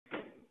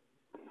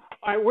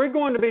All right, we're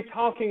going to be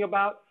talking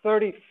about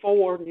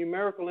 34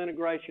 numerical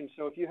integrations.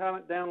 So if you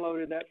haven't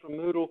downloaded that from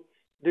Moodle,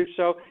 do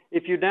so.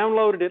 If you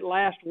downloaded it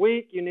last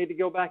week, you need to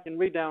go back and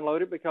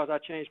re-download it because I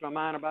changed my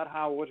mind about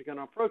how I was going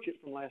to approach it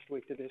from last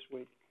week to this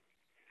week.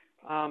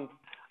 I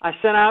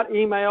sent out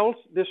emails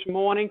this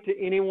morning to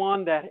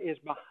anyone that is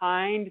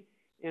behind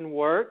in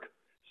work.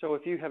 So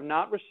if you have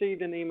not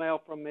received an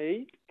email from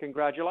me,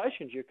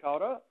 congratulations, you're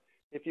caught up.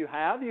 If you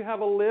have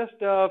a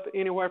list of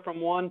anywhere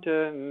from 1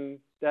 to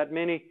that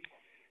many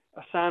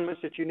assignments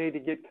that you need to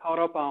get caught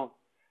up on.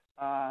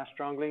 I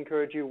strongly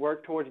encourage you to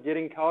work towards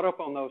getting caught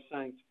up on those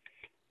things.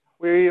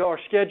 We are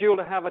scheduled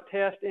to have a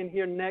test in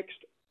here next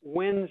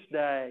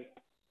Wednesday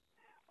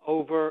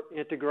over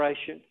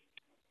integration.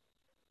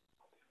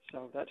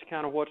 So that's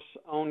kind of what's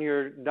on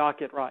your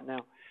docket right now.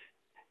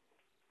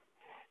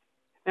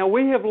 Now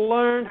we have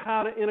learned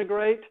how to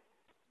integrate.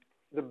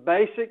 The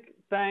basic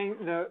thing,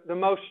 the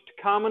most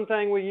common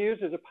thing we use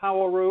is a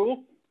power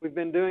rule. We've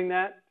been doing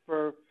that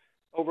for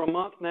over a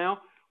month now.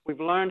 We've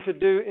learned to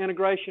do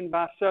integration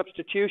by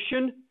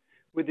substitution.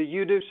 With the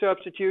you-do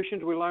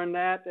substitutions, we learned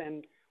that,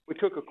 and we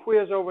took a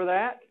quiz over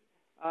that.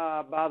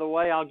 By the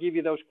way, I'll give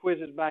you those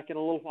quizzes back in a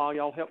little while.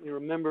 Y'all help me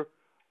remember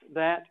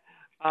that.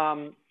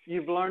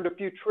 You've learned a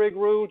few trig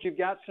rules. You've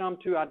got some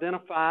to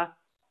identify.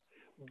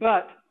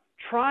 But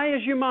try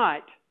as you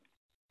might,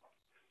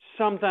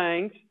 some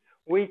things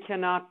we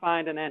cannot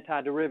find an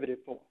antiderivative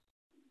for.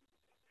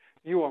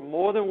 You are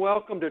more than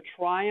welcome to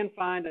try and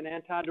find an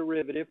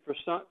antiderivative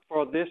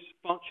for this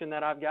function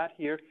that I've got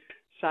here,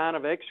 sine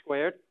of x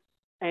squared,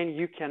 and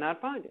you cannot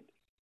find it.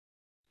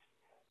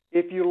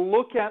 If you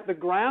look at the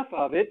graph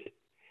of it,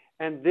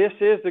 and this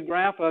is the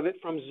graph of it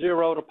from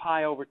 0 to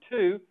pi over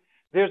 2,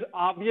 it's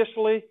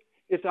obviously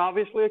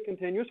a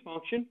continuous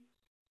function.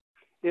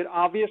 It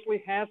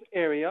obviously has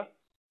area.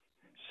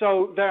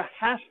 So there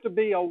has to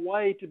be a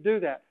way to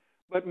do that.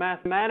 But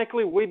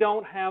mathematically, we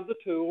don't have the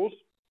tools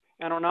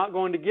and are not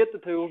going to get the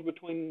tools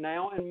between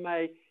now and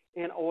May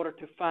in order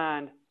to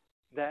find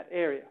that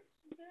area.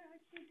 Is there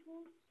actually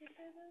tools to do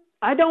this?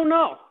 I don't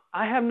know.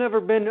 I have never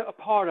been a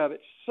part of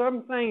it.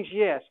 Some things,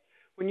 yes.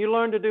 When you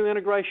learn to do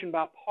integration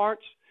by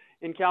parts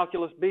in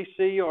Calculus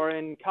BC or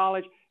in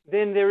college,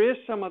 then there is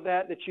some of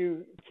that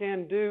you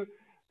can do.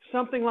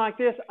 Something like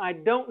this, I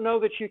don't know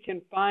that you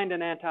can find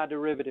an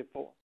antiderivative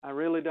for. I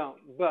really don't.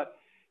 But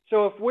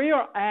so if we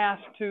are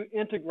asked to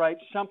integrate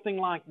something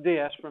like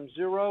this from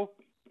 0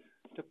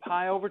 to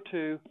pi over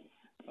 2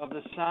 of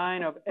the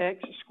sine of x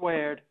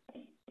squared,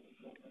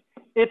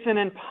 it's an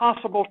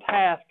impossible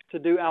task to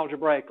do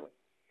algebraically.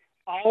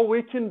 All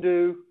we can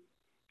do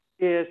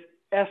is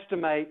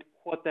estimate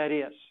what that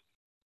is.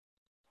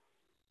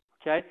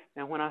 Okay?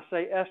 Now, when I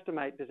say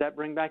estimate, does that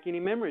bring back any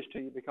memories to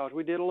you? Because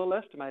we did a little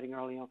estimating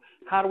early on.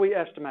 How do we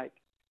estimate?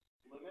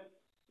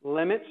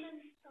 Limits.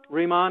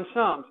 Riemann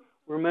sums.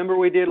 Remember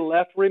we did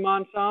left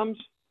Riemann sums?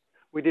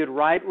 We did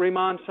right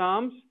Riemann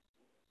sums?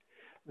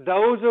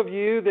 Those of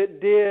you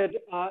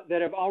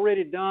that have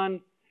already done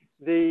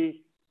the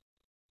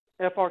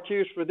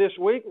FRQs for this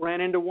week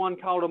ran into one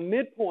called a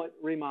midpoint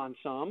Riemann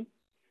sum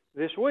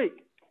this week.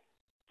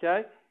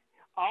 Okay?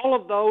 All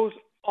of those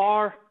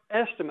are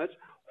estimates.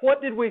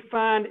 What did we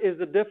find is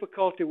the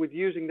difficulty with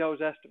using those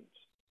estimates?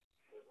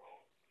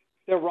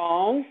 They're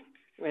wrong.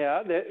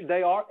 Yeah,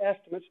 they are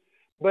estimates.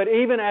 But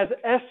even as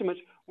estimates,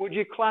 would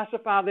you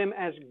classify them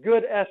as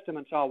good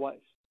estimates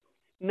always?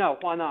 No,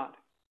 why not?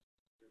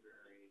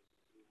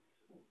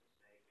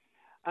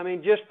 I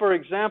mean, just for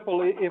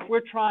example, if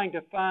we're trying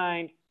to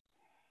find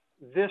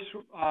this,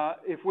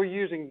 if we're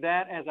using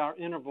that as our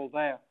interval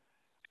there,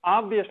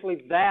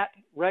 obviously that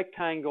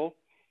rectangle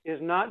is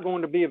not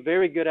going to be a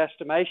very good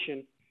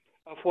estimation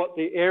of what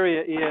the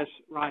area is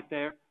right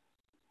there.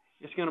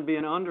 It's going to be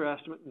an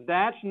underestimate.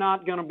 That's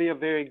not going to be a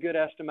very good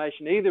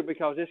estimation either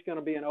because it's going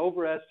to be an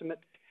overestimate.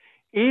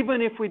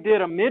 Even if we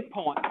did a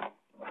midpoint,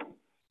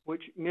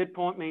 which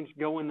midpoint means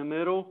go in the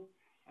middle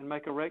and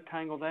make a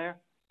rectangle there,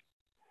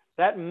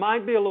 that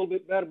might be a little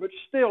bit better, but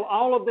still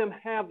all of them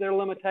have their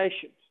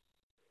limitations.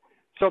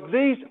 So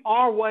these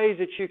are ways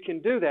that you can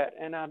do that,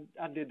 and I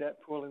did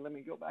that poorly. Let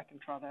me go back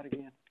and try that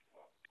again.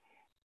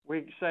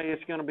 We say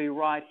it's going to be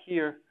right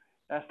here.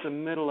 That's the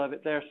middle of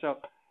it there. So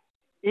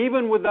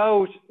even with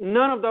those,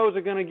 none of those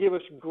are going to give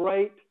us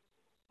great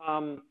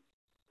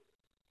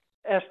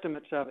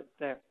estimates of it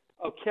there.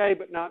 Okay,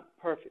 but not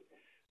perfect.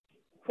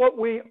 What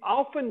we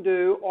often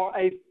do, or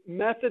a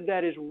method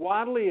that is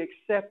widely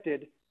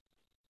accepted,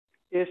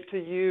 is to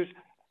use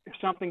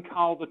something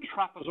called the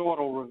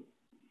trapezoidal rule.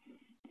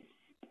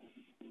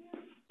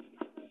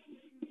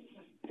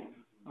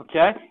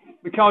 Okay?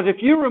 Because if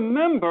you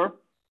remember,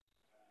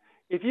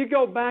 if you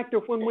go back to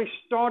when we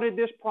started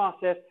this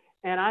process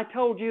and I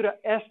told you to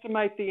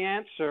estimate the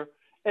answer,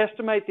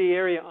 estimate the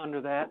area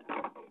under that,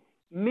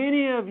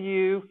 many of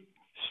you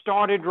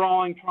started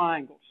drawing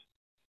triangles.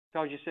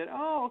 Because you said,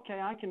 oh,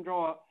 okay, I can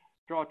draw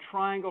a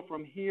triangle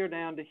from here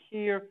down to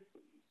here.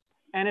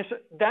 And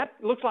that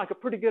looks like a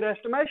pretty good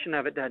estimation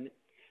of it, doesn't it?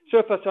 So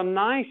if it's a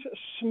nice,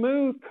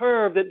 smooth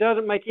curve that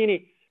doesn't make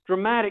any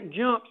dramatic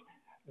jumps,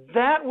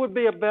 that would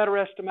be a better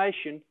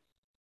estimation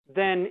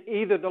than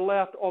either the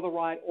left or the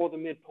right or the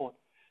midpoint.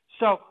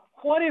 So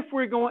what if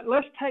we're going,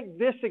 let's take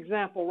this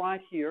example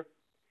right here,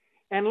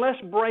 and let's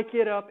break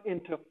it up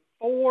into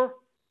 4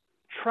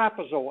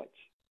 trapezoids.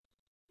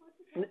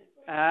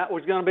 That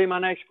was going to be my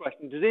next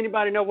question. Does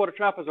anybody know what a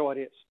trapezoid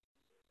is?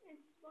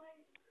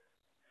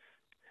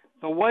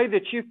 The way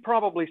that you've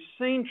probably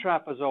seen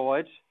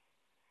trapezoids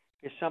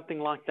is something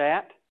like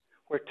that,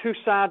 where 2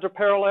 sides are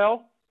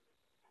parallel.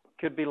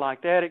 Could be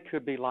like that. It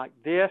could be like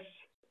this.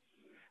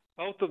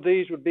 Both of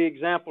these would be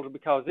examples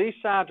because these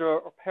sides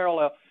are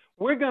parallel.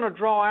 We're going to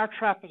draw our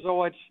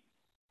trapezoids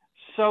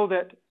so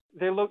that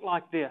they look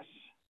like this.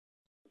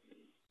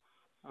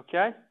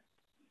 Okay?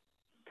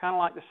 Kind of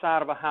like the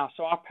side of a house.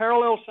 So our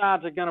parallel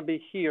sides are going to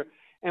be here,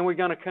 and we're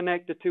going to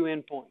connect the 2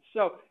 endpoints.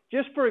 So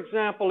just for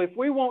example, if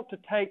we want to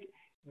take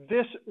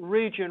this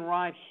region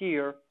right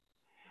here,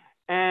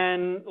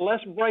 and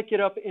let's break it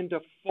up into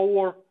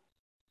 4.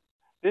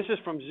 This is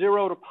from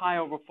 0 to pi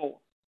over 4.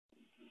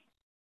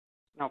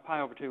 No,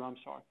 pi over 2, I'm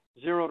sorry.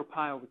 0 to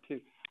pi over 2.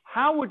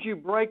 How would you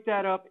break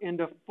that up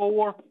into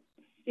 4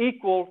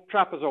 equal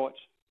trapezoids?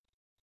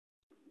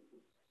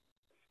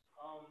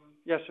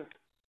 Yes, sir.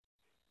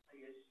 I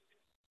guess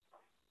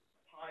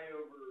pi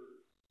over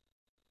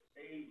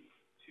 8,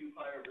 2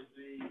 pi over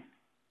 3,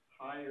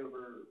 pi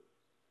over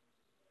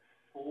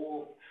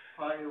 4,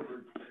 pi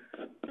over...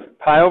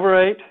 Pi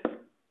over 8.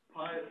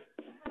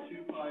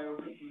 2 pi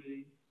over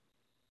 3.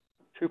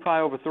 2 pi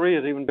over 3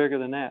 is even bigger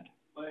than that.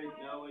 Wait,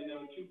 no,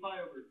 2 pi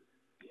over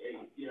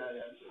 8. Yeah,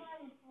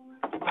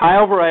 that's it. Pi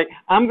over 8.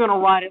 I'm going to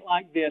write it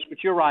like this,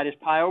 but you're right. It's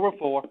pi over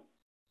 4.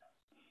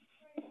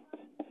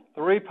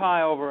 3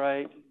 pi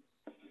over 8.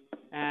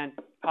 And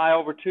pi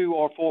over 2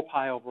 or 4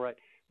 pi over 8.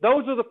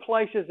 Those are the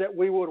places that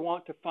we would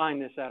want to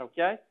find this at,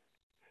 okay?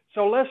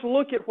 So let's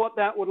look at what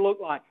that would look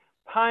like.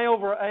 Pi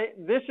over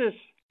 8, this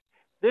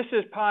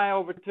is pi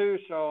over 2,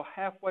 so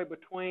halfway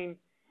between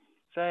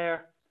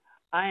there.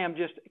 I am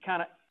just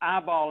kind of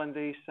eyeballing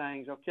these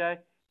things, okay?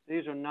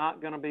 These are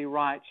not going to be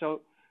right,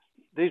 so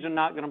these are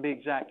not going to be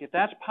exact. If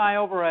that's pi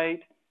over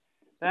 8,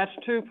 that's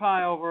 2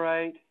 pi over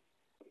 8,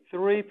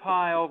 3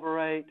 pi over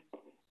 8,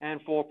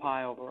 and 4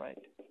 pi over 8.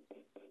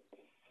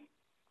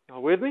 Are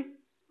you with me?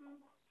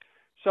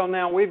 So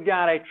now we've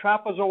got a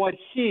trapezoid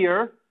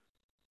here,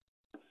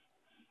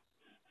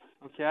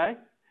 okay?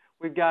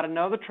 We've got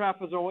another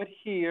trapezoid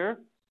here.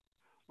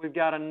 We've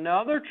got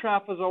another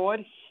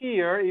trapezoid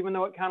here, even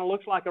though it kind of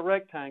looks like a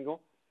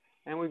rectangle.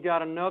 And we've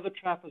got another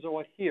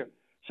trapezoid here.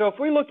 So if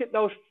we look at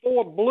those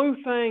 4 blue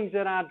things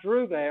that I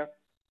drew there,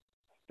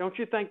 don't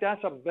you think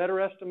that's a better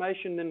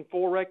estimation than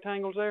 4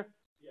 rectangles there?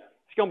 Yeah.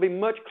 It's going to be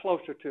much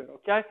closer to it,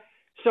 okay?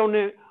 So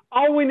now,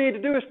 all we need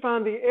to do is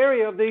find the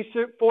area of these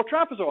 4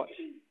 trapezoids.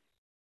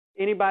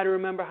 Anybody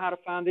remember how to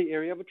find the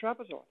area of a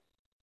trapezoid?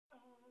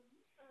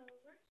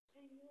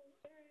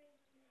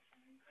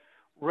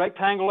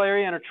 Rectangle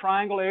area and a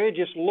triangle area,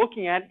 just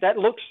looking at it, that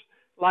looks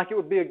like it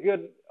would be a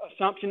good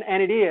assumption,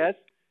 and it is.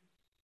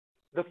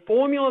 The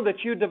formula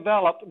that you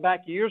developed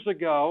back years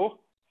ago,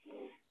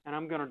 and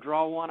I'm going to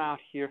draw one out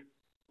here,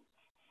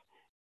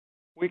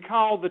 we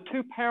call the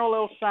 2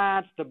 parallel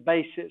sides the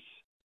bases,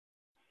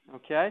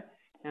 okay?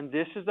 And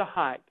this is the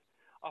height.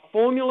 A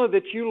formula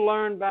that you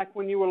learned back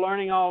when you were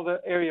learning all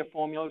the area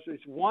formulas is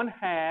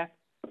 1/2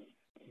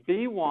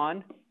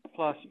 B1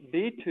 plus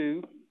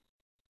B2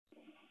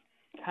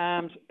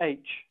 times H.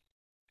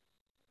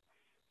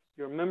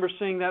 You remember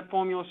seeing that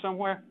formula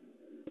somewhere?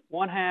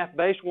 1/2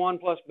 base 1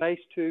 plus base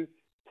 2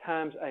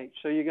 times H.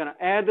 So you're going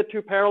to add the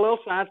 2 parallel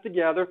sides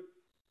together,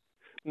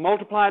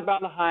 multiply it by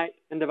the height,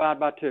 and divide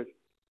by 2.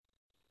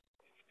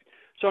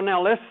 So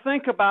now let's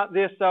think about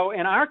this, though.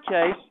 In our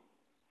case,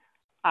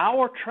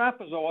 our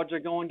trapezoids are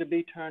going to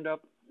be turned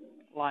up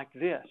like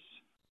this.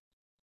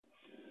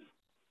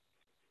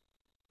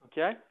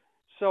 Okay?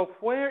 So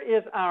where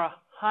is our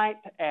height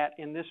at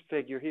in this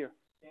figure here?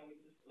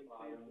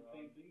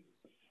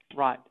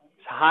 Right.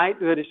 It's height,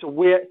 but it's a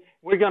width.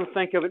 We're going to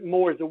think of it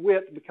more as a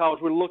width because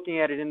we're looking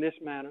at it in this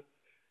manner.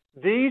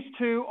 These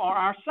 2 are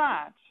our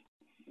sides.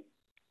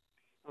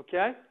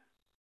 Okay?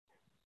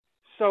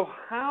 So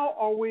how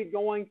are we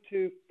going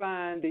to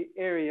find the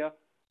area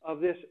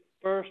of this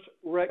first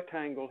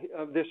rectangle,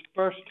 of this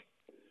first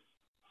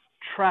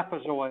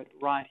trapezoid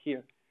right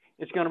here?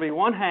 It's going to be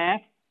 1/2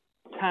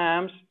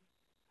 times,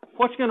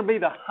 what's going to be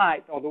the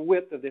height or the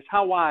width of this?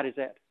 How wide is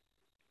that?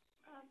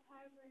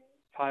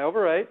 Pi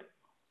over 8.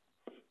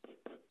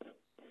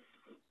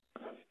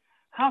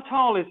 How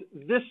tall is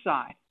this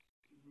side?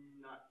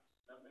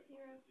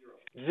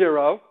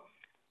 0.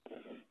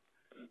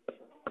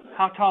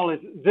 How tall is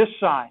this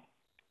side?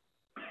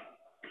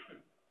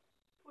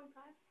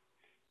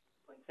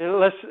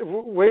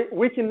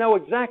 We can know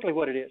exactly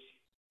what it is.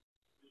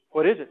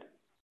 What is it?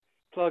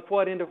 Plug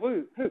what into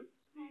who?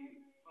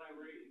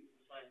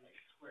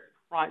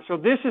 Right, so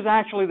this is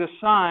actually the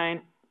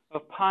sine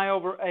of pi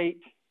over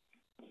 8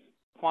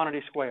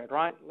 quantity squared,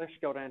 right? Let's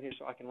go down here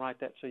so I can write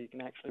that so you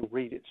can actually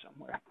read it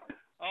somewhere.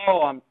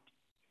 Oh, I'm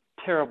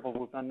terrible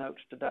with my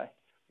notes today.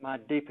 My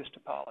deepest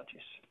apologies.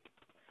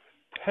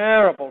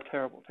 Terrible,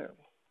 terrible,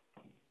 terrible.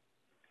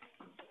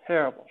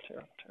 Terrible,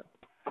 terrible,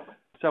 terrible.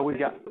 So we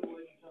got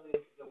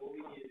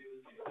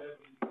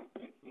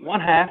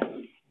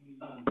 1/2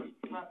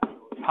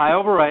 pi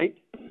over 8.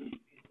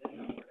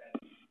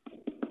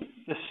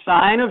 The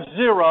sine of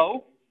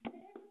 0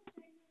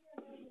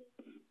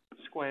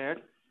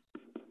 squared.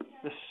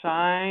 The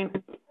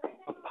sine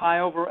of pi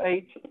over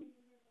 8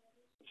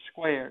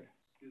 squared.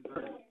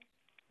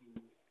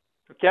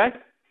 Okay?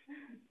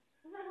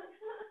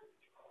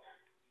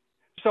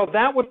 So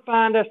that would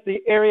find us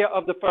the area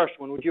of the first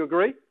one. Would you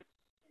agree?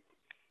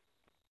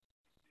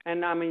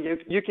 And I mean,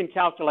 you can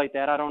calculate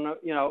that. I don't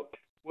know,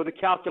 with a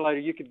calculator,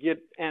 you could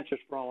get answers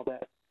for all of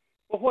that.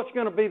 Well, what's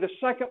going to be the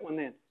second one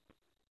then?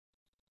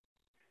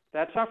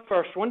 That's our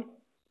first one.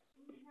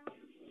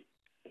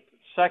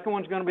 Second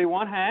one's going to be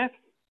 1/2.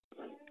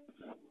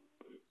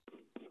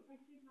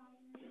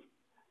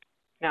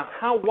 Now,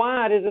 how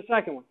wide is the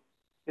second one?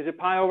 Is it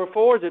pi over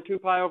 4? Is it 2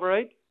 pi over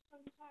 8?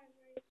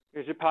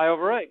 Is it pi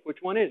over 8?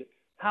 Which one is it?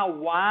 How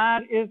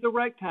wide is the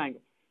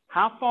rectangle?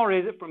 How far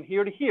is it from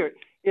here to here?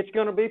 It's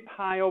going to be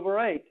pi over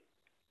 8.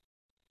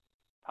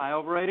 Pi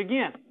over 8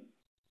 again.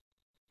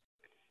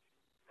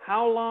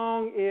 How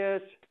long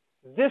is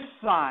this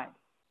side?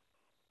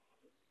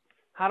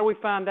 How do we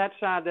find that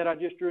side that I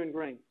just drew in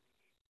green?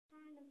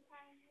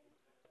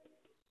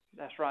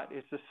 That's right.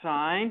 It's the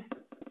sine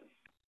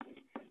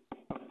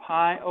of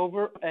pi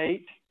over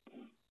 8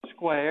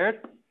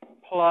 squared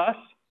plus,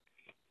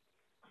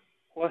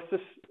 what's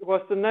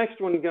the next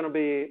one going to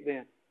be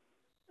then?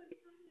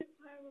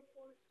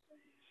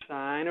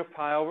 Sine of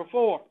pi over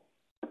 4.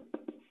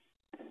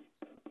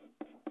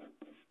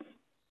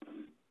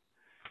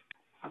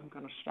 I'm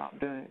going to stop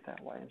doing it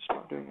that way and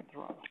start doing it the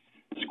right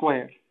way.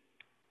 Squared.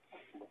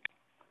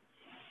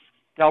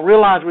 Y'all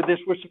realize with this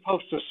we're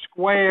supposed to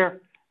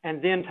square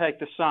and then take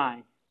the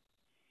sine.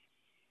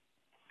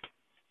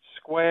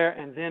 Square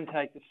and then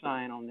take the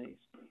sine on these.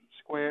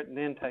 Square it and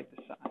then take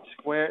the sine.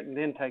 Square it and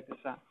then take the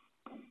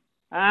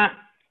sine.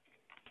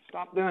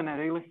 Stop doing that,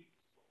 Ely.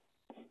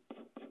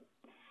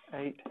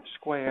 8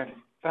 squared.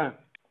 Boom.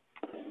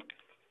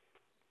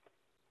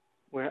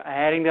 We're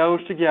adding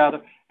those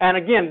together. And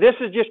again, this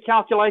is just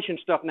calculation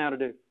stuff now to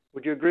do.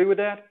 Would you agree with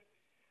that?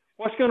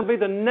 What's going to be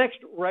the next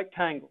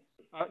rectangle?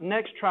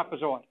 Next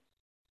trapezoid?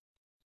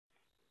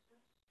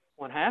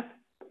 1/2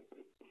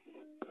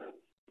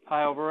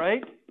 pi over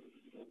 8.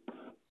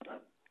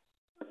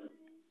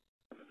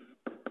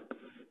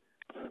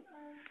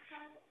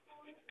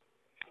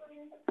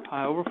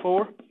 Pi over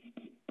 4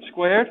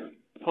 squared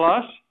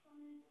plus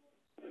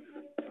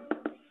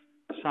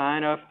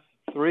sine of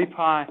 3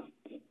 pi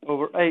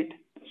over 8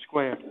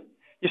 squared.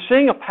 You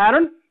seeing a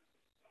pattern?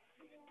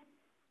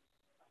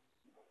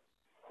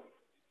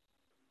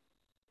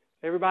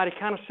 Everybody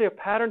kind of see a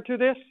pattern to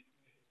this?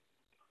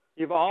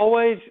 You've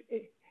always,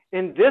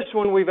 in this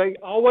one, we've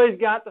always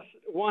got the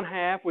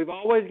 1/2. We've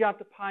always got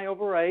the pi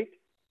over 8.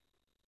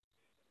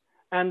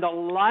 And the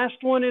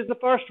last one is the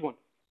first one.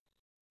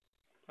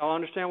 Y'all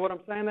understand what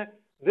I'm saying there?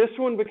 This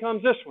one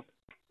becomes this one.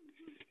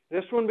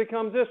 This one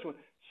becomes this one.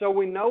 So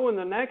we know in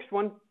the next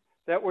one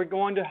that we're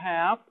going to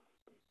have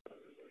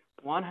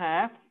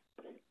 1/2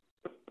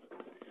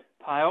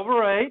 pi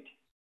over 8.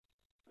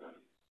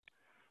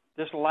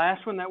 This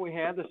last one that we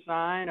had, the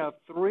sine of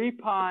 3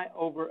 pi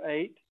over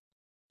 8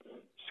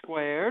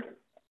 squared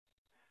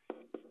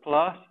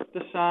plus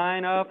the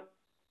sine of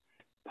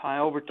pi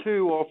over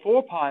 2 or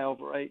 4 pi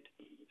over 8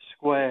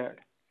 squared.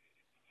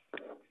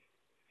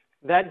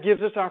 That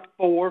gives us our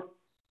 4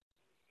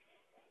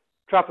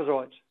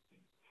 trapezoids.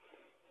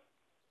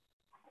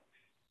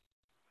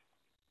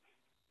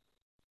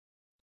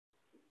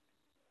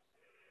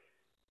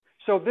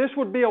 So this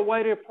would be a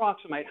way to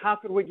approximate. How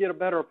could we get a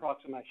better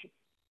approximation?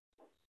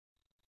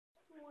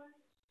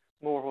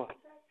 More what?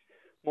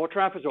 More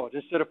trapezoids.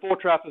 Instead of 4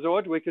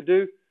 trapezoids, we could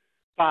do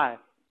 5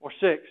 or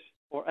 6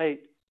 or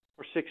 8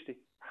 or 60,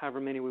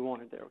 however many we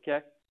wanted there,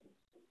 okay?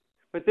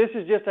 But this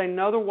is just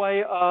another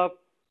way of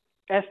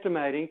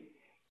estimating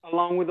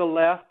along with the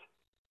left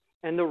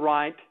and the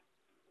right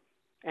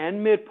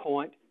and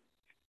midpoint.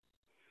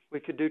 We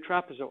could do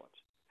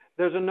trapezoids.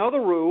 There's another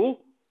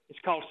rule. It's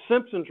called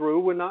Simpson's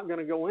rule. We're not going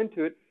to go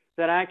into it.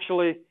 That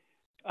actually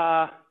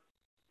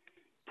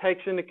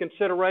takes into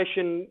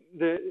consideration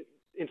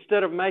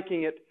instead of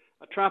making it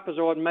a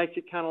trapezoid, makes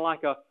it kind of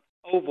like a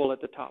oval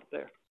at the top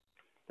there.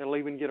 That'll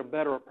even get a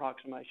better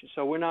approximation.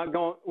 So we're not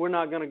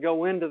going to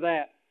go into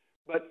that.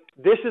 But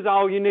this is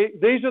all you need.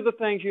 These are the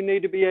things you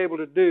need to be able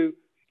to do: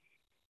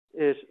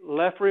 is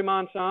left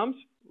Riemann sums,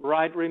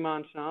 right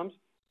Riemann sums,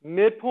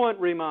 midpoint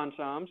Riemann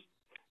sums,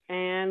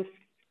 and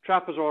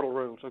trapezoidal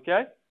rules.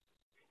 Okay.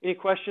 Any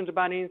questions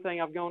about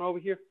anything I've gone over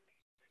here?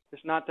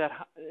 It's not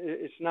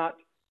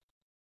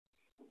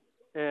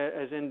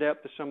as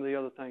in-depth as some of the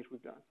other things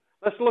we've done.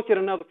 Let's look at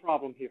another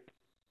problem here.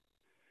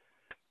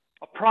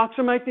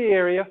 Approximate the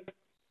area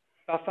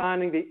by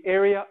finding the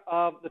area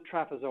of the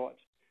trapezoids.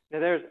 Now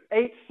there's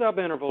 8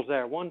 subintervals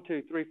there. 1,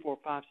 2, 3, 4,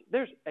 5, 6.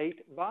 There's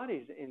 8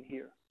 bodies in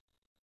here.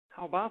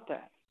 How about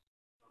that?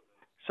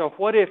 So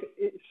what if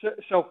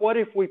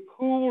we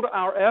pooled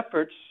our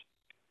efforts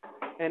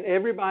and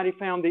everybody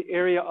found the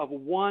area of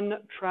one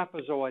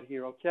trapezoid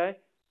here, okay?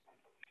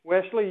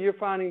 Wesley, you're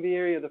finding the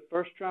area of the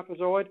first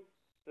trapezoid,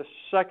 the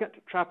second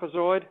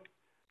trapezoid,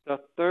 the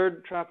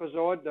third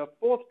trapezoid, the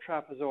fourth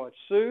trapezoid.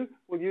 Sue,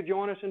 will you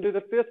join us and do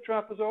the fifth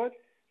trapezoid,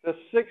 the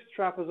sixth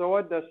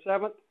trapezoid, the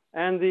seventh,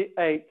 and the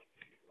eighth?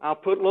 I'll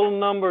put little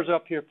numbers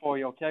up here for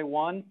you, okay?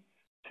 1,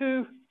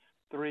 2,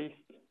 3,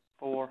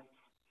 4,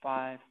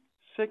 5,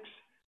 6,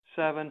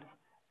 7,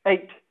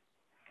 8.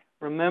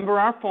 Remember,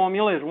 our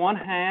formula is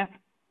 1/2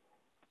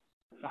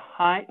 the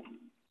height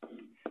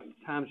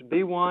times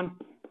B1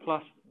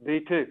 plus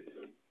B2.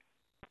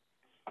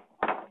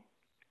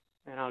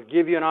 And I'll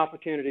give you an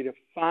opportunity to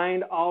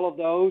find all of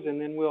those, and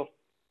then we'll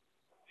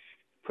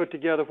put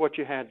together what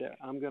you had there.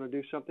 I'm going to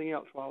do something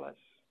else while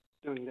that's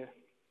doing that.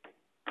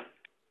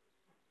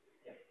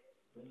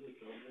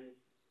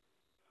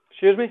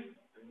 Excuse me?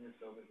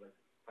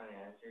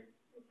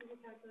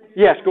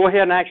 Yes, go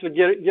ahead and actually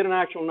get an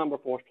actual number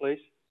for us, please.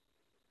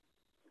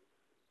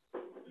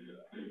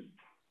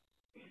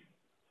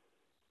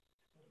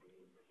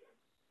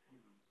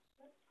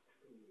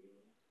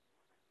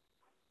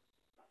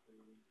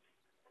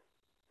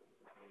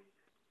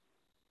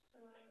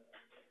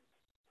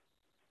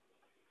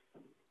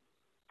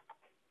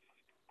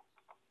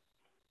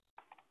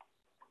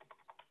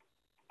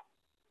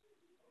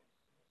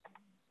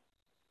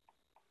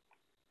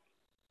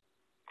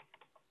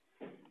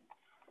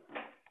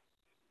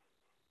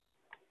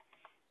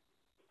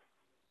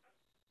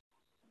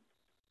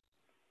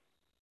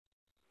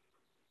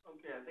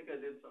 Okay, I think I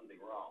did something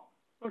wrong.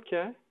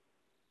 Okay.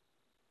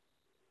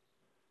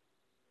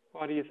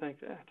 Why do you think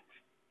that?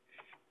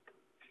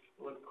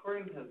 Well,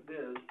 according to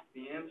this,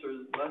 the answer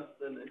is less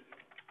than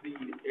the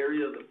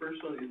area of the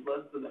first one is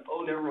less than.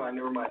 Oh, never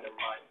mind.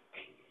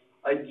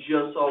 I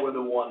just saw where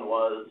the 1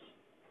 was.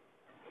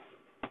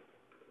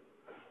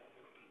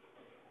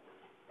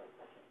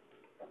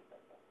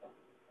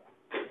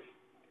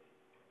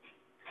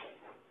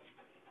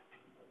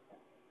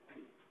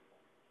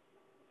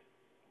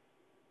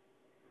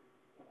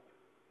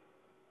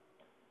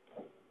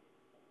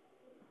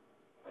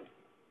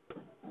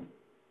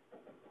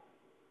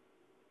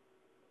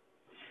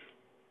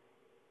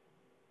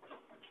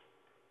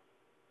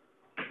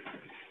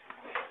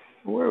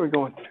 Where are we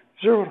going?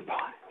 0 to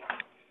pi.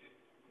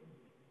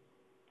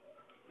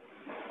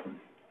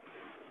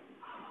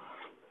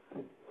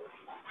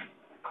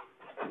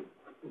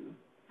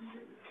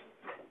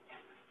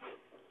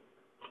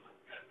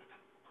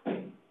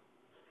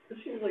 This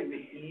seems like the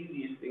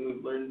easiest thing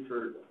we've learned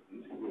for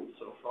school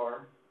so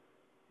far.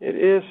 It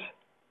is.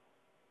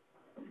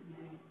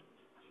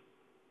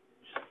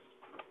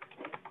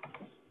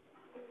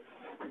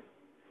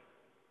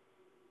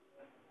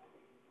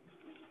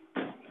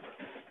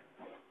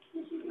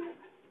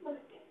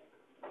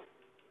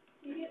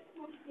 You get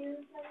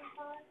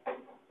 0.075?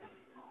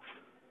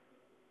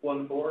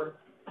 1/4.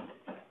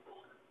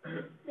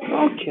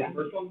 Okay.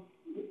 First one?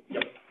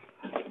 Yep.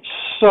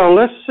 So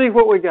let's see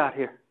what we got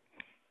here.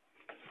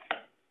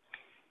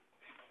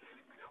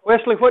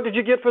 Wesley, what did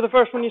you get for the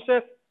first one you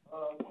said?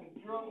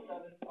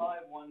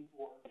 0.07514.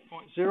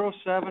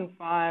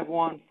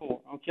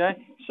 0.07514.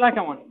 Okay.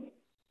 Second one.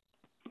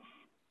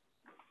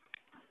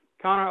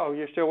 Connor, oh,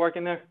 you're still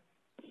working there?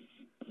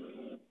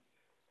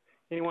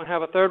 Anyone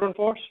have a third one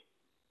for us?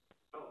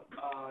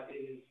 It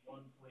is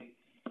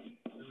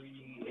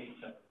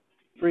 1.387.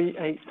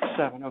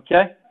 387.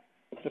 Okay.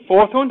 The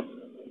fourth one?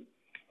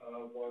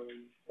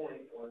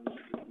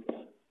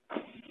 1.12.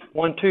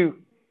 1, 2.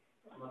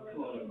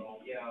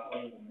 Yeah.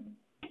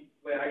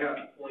 Wait, I got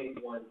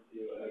 0.12.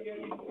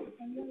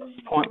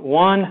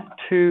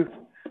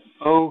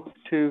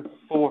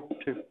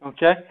 0.120242.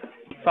 Okay.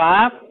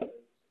 5.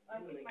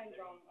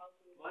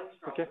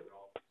 Okay.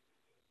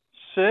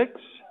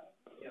 6.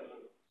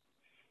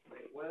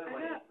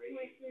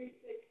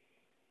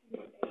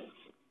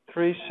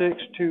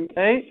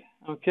 3628.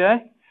 Okay.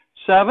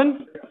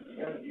 7.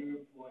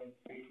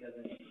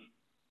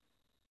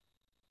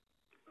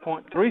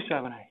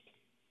 0.378.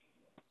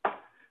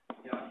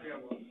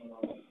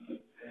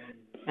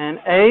 And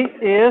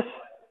 8 is?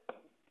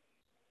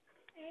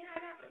 I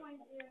got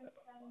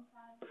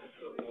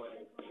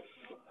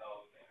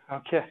 0.075.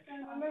 Okay.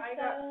 Number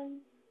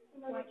 7,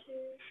 number 2.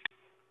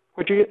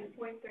 What'd you get?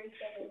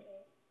 0.378.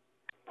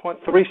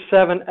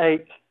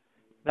 0.378.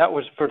 That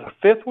was for the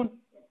fifth one?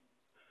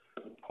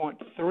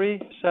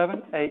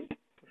 0.378.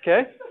 Okay?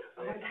 Okay,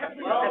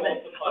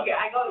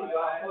 I got it.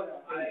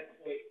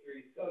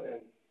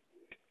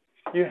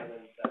 Yeah.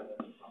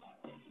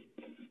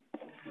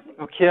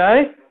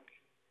 Okay.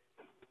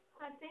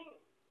 I think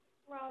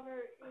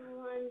Robert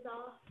runs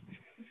off.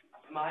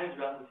 Mine's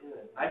round 2.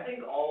 I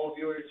think all of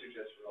yours are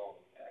just wrong,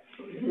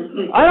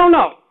 actually. I don't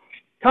know.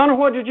 Connor,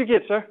 what did you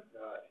get, sir?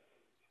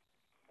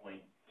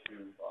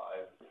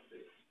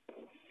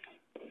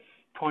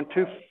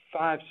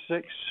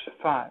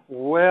 0.2565.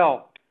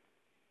 Well,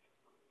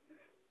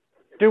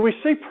 do we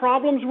see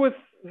problems with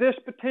this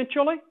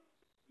potentially?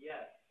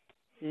 Yes.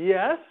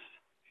 Yes.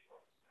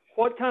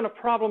 what kind of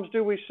problems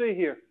do we see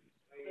here?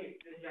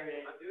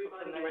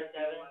 Number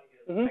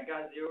 7. Mm-hmm. I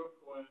got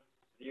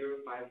 0.056.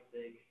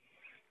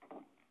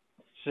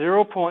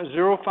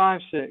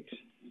 0.056.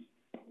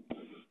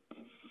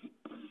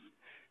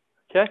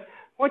 Okay.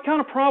 What kind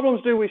of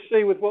problems do we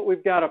see with what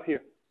we've got up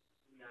here?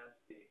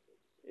 Nasty.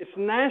 It's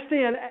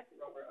nasty, and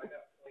Robert, I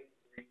got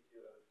 0.3202.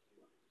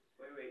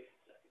 Wait.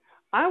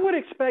 I would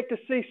expect to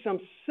see some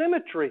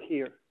symmetry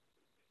here.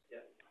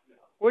 Yes.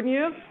 Wouldn't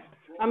you?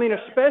 I mean,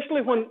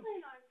 especially when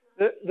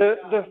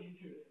the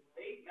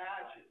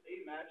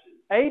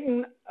 8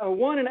 matches.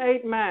 1 and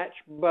 8 match,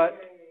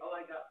 but Oh,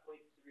 I got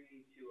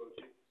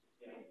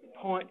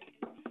 0.3202.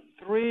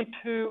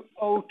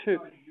 0.3202.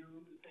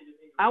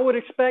 I would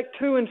expect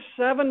 2 and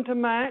 7 to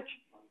match.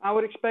 I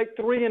would expect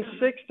 3 and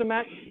 6 to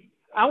match.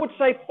 I would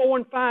say 4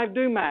 and 5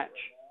 do match,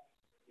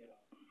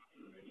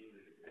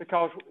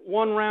 because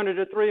one rounded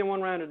to 3 and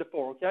one rounded to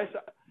 4. Okay,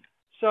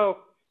 so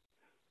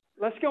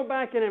let's go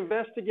back and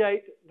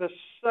investigate the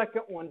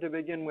second one to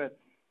begin with.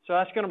 So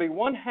that's going to be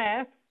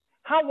 1/2.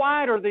 How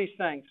wide are these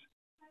things?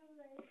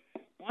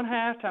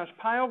 1/2 times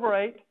pi over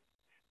 8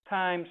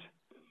 times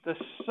the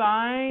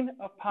sine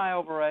of pi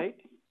over 8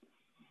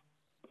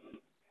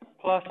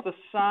 plus the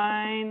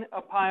sine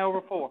of pi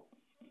over 4.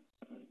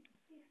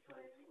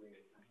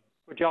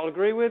 Would y'all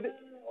agree with it?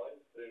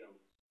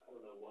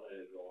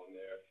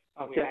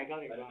 Okay. I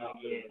got it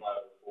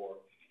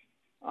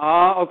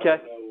wrong. Okay.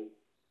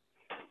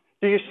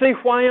 Do you see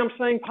why I'm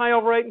saying pi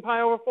over 8 and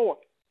pi over 4?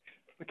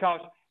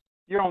 Because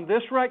you're on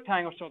this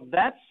rectangle, so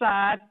that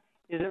side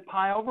is at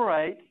pi over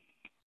 8.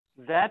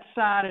 That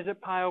side is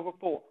at pi over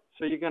 4.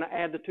 So you're going to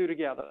add the two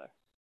together there.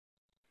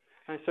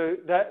 And so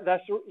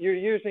that's you're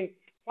using.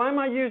 Why am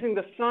I using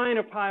the sine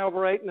of pi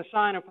over 8 and the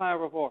sine of pi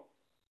over 4?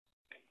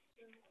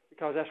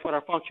 Because that's what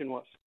our function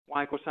was.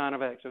 Y equals sine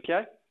of x,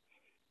 okay?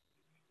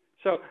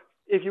 So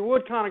if you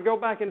would kind of go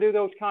back and do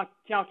those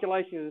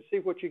calculations and see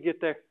what you get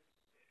there.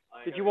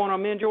 Did you want to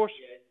amend yours?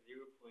 Yeah,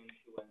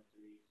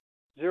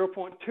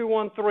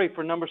 0.213. 0.213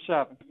 for number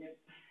 7.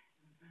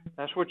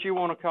 That's what you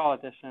want to call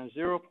it this time,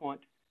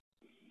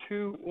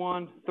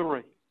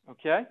 0.213,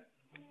 okay?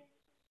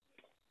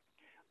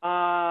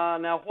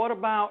 Now what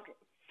about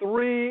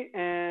 3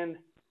 and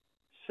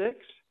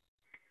 6?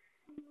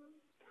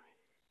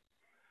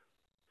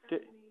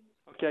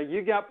 Okay,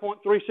 you got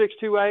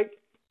 0.3628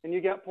 and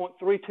you got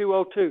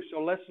 0.3202.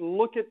 So let's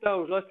look at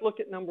those. Let's look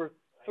at number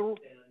 3.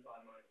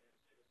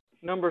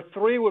 Number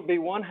 3 would be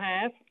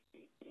 1/2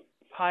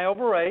 pi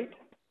over 8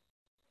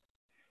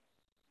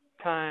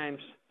 times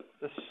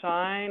the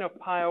sine of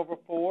pi over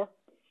 4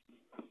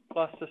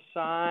 plus the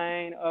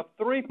sine of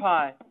 3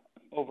 pi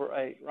over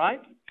 8,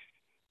 right?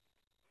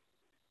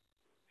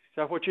 Is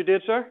that what you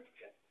did, sir?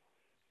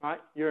 All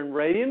right, you're in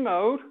radian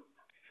mode.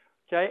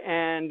 Okay,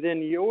 and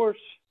then yours,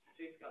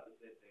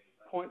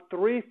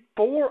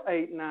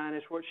 0.3489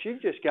 is what she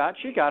just got.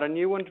 She got a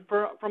new one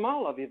from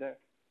all of you there.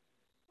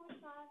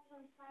 0.5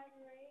 times pi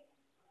over 8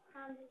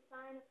 times the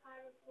sine of pi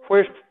over 4.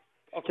 Where's,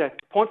 okay,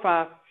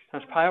 0.5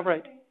 times pi over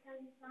 8. Times the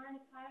sine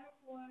of pi over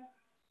 4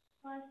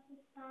 plus the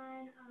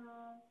sine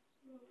of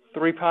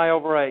 3 pi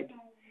over 8.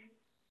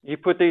 You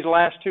put these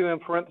last two in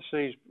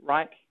parentheses,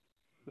 right?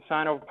 The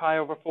sine over pi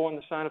over 4 and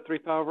the sine of 3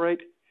 pi over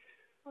 8.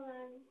 Hold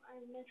on, I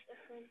missed the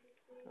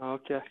parentheses.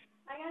 Okay.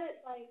 I got it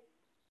like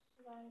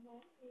divided by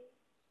 8.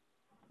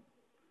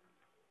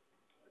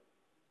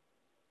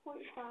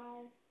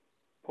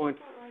 0.5.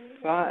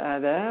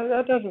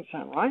 That doesn't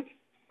sound right.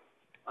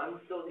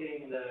 I'm still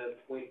getting the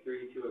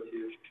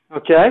 0.3202.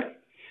 Okay.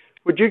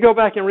 Would you go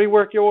back and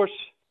rework yours,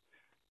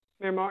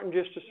 Mary Martin,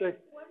 just to see?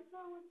 What's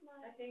wrong with my?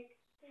 I think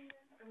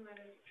I might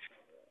have.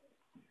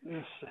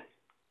 Let's see.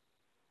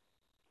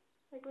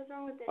 Like, what's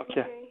wrong with the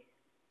Okay. entry?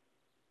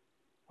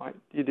 All right.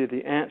 You did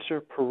the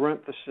answer,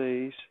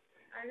 parentheses.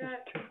 I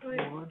got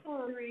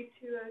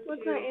 0.3202.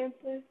 What's my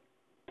answer?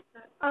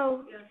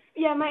 Oh,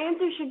 yeah, my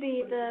answer should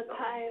be the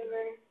pi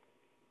over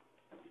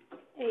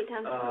 8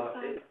 times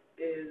pi. It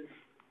is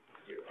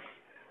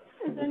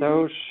 0.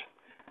 Those,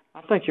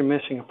 I think you're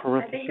missing a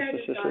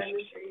parenthesis.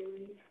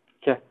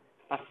 Okay.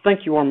 I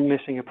think you are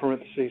missing a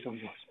parenthesis on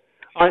this.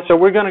 All right, so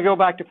we're going to go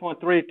back to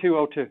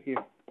 0.3202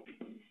 here.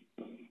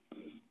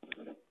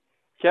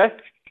 Okay?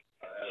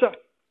 So,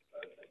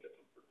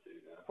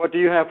 what do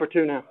you have for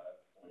 2 now?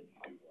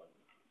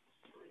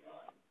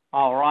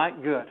 All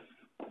right, good.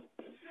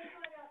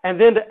 And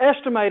then to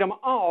estimate them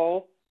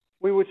all,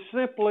 we would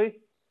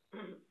simply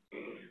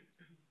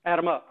add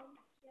them up.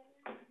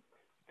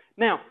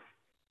 Now,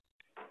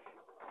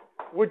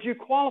 would you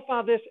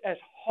qualify this as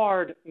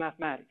hard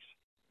mathematics?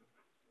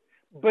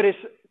 But it's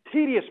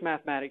tedious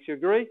mathematics, you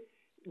agree?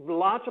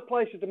 Lots of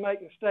places to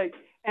make mistakes.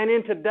 And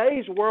in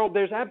today's world,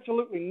 there's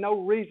absolutely no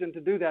reason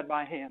to do that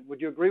by hand. Would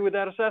you agree with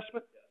that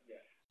assessment?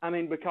 I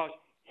mean, because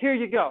here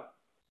you go.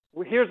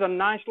 Here's a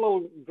nice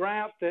little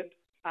graph that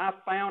I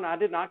found. I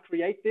did not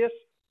create this.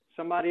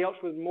 Somebody else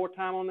with more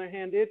time on their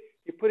hand did.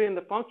 You put in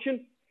the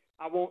function.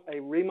 I want a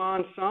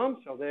Riemann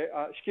sum, so there.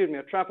 A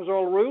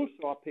trapezoidal rule.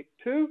 So I picked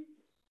 2.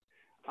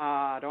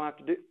 I don't have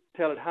to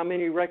tell it how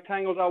many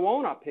rectangles I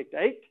want. I picked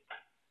 8.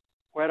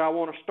 Where do I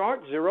want to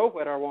start? 0.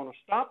 Where do I want to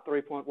stop?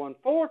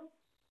 3.14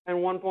 and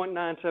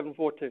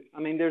 1.9742. I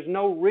mean, there's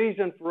no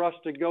reason for us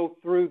to go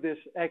through this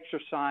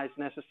exercise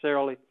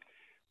necessarily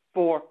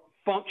for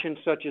functions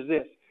such as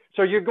this.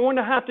 So you're going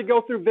to have to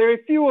go through very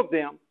few of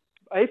them,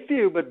 a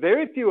few, but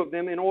very few of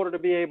them in order to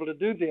be able to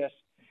do this,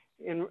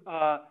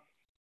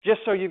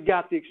 just so you've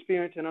got the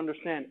experience and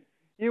understanding.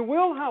 You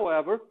will,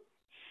 however,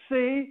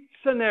 see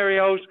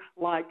scenarios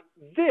like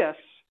this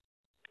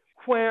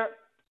where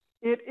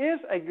it is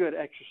a good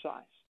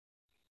exercise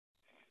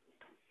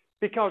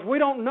because we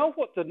don't know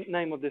what the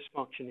name of this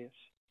function is.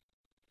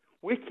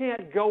 We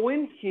can't go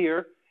in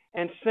here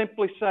and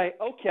simply say,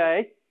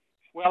 okay,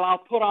 well, I'll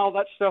put all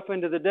that stuff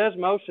into the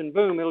Desmos and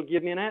boom, it'll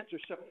give me an answer.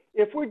 So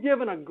if we're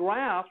given a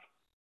graph,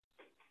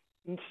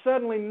 and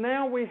suddenly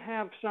now we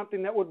have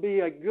something that would be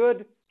a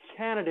good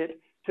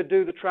candidate to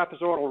do the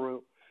trapezoidal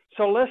rule.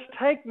 So let's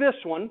take this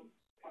one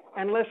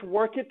and let's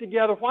work it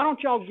together. Why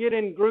don't y'all get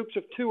in groups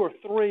of 2 or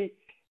 3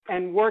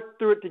 and work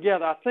through it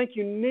together? I think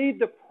you need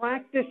the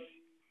practice.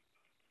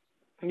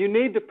 You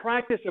need the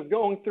practice of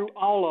going through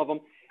all of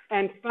them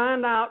and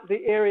find out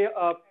the area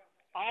of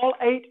all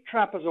 8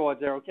 trapezoids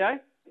there, okay?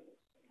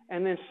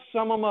 And then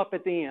sum them up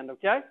at the end,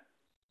 okay?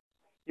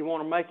 You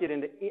want to make it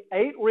into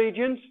 8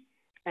 regions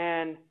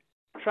and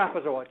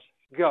trapezoids.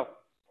 Go.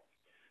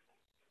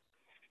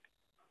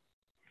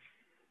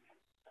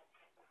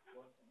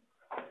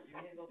 You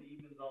handle the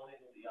evens, I'll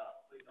handle the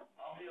odds.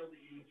 I'll handle the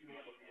evens, you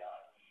handle the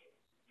odds.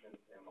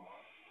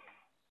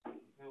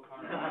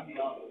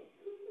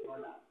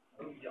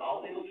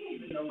 I'll handle the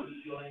even numbers,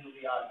 you'll handle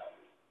the odd numbers.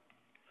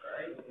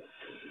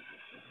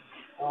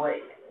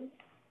 Alright?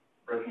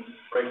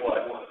 Break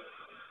what?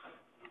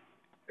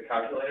 The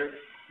calculator?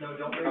 No,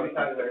 don't break the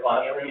calculator.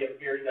 I already have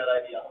figured that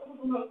idea.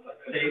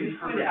 Save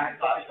for the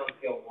class on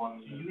scale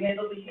 1. You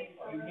handle the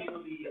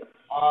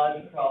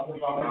odd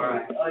problems.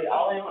 Alright.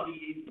 I'll handle the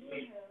even.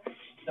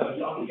 No,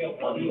 on scale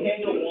 1. You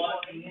handle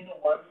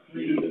 1,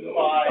 3, 5.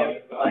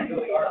 I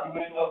handle the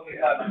argument. Okay,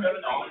 7.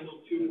 I'll handle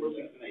 2, 4,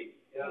 6, and 8.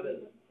 Yeah,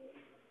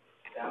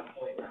 that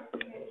point.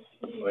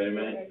 Wait a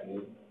minute.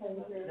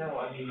 No,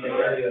 I mean,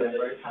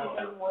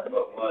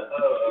 but what?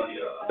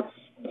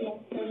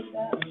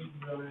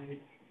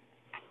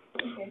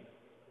 Okay.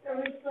 Are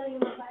we splitting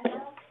them up by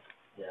half?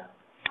 Yeah.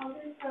 I'll do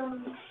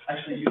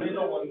Actually, you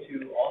handle 1,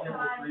 2. I'll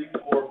handle 3,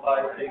 4,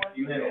 5, 6.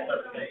 You handle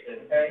 7, 8.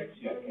 Okay?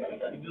 You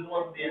do the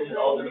one at the edge, and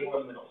I'll do the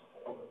one in the middle.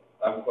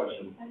 I have a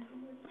question.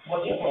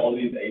 What's all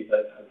these 8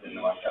 that I typed into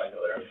my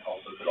calculator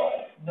help us at all?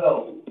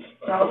 No.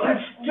 Now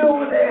let's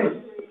do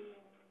this.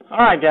 All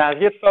right, guys,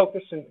 get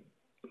focused and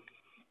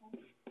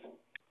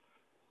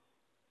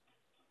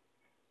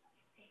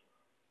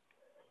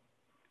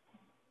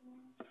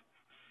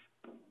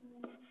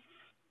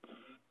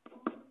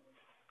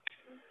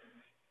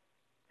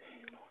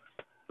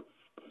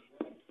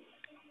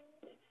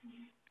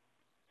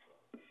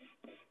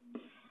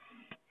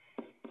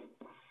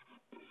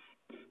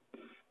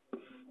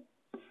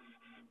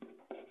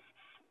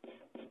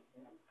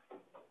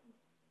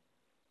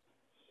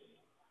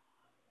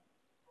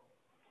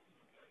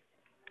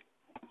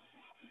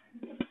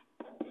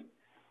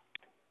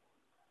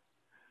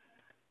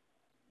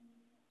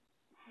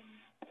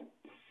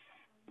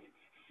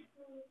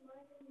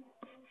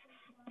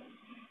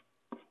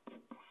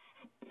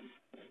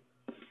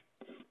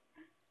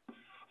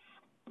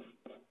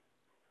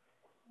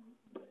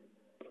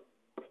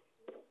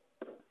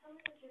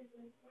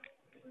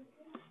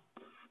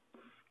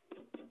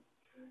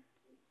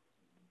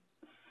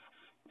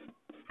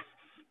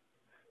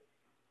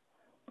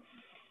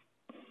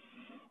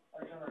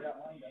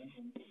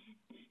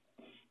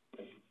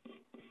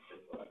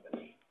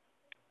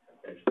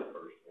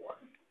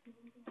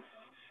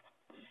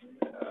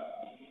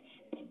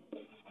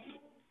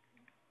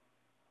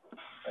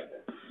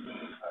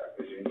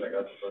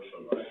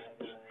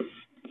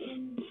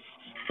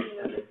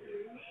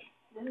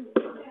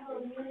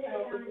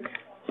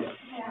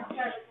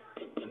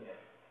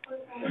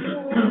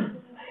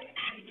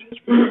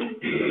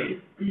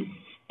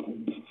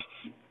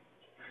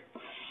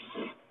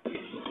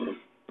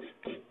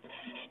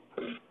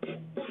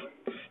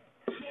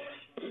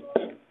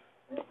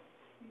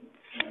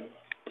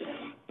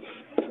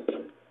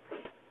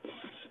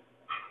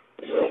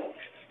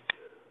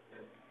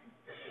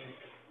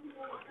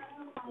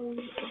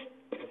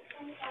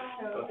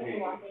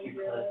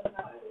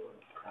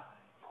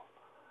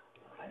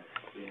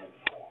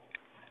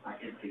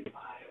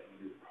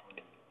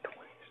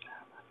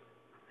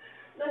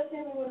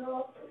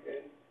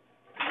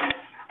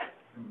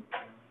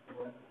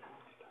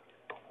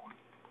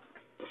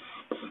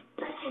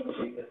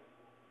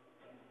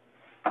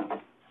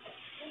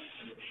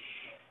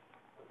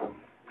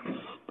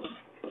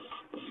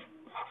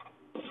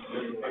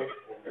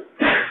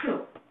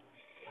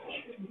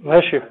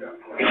bless you.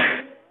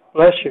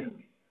 Bless you.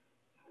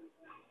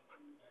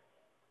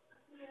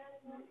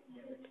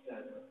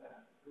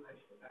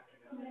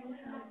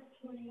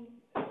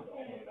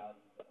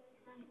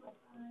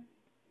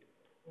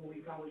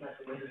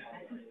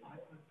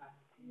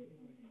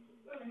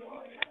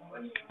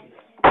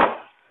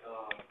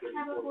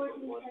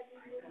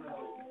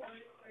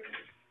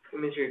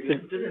 Commissioner,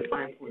 this is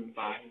 5.5.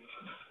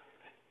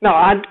 No,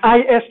 I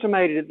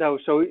estimated it though,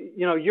 so,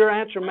 you know, your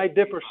answer may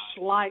differ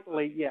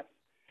slightly, yes.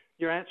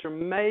 Your answer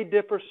may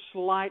differ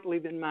slightly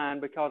than mine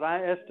because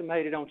I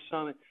estimated on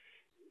some.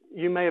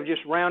 You may have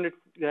just rounded.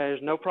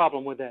 There's no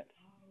problem with that.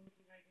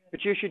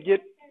 But you should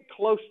get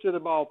close to the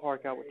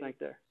ballpark, I would think,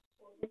 there.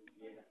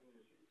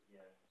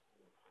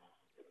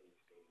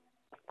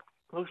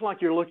 Looks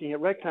like you're looking at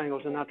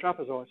rectangles and not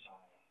trapezoids.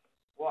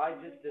 Well, I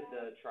just did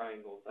the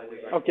triangles.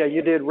 Okay,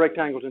 you did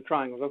rectangles and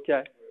triangles.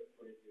 Okay.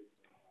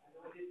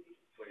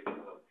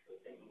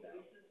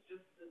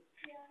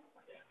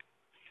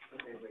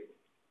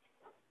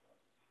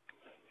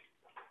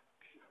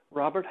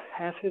 Robert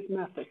has his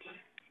methods.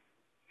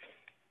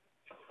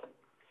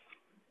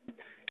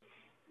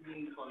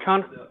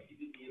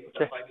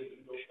 Okay.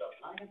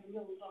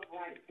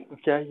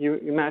 Okay,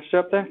 you matched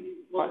up there?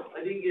 Well,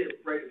 I didn't get it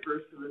right at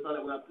first because I thought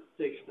it went up to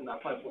 6 and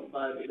not 5.5,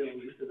 but then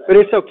we just did that. But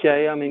it's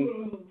okay, I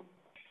mean.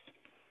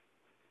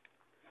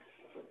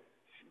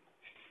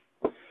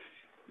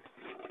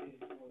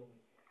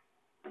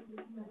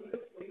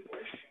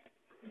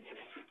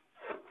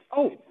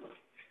 Oh,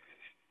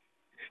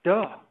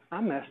 duh,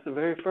 I messed the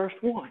very first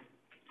one.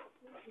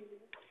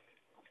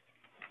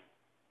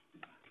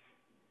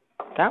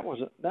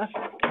 That's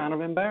kind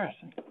of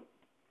embarrassing.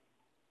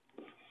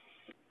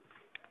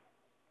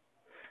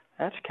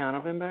 That's kind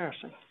of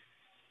embarrassing.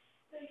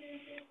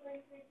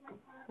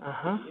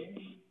 Uh-huh.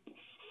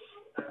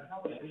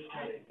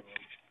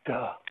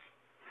 Duh.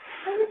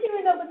 How did you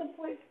end up with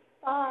a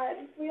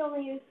 0.5? We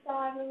only used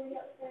 5 when we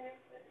got there.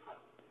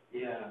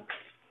 Yeah.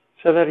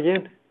 Say that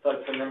again?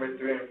 So for number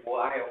 3 and 4,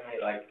 I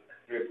only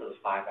 3 plus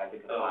 5. I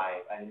did the 5.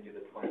 I didn't do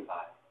the 25.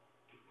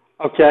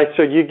 Okay,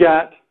 so you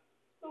got.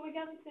 But we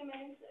got the same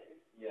answer.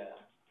 Yeah.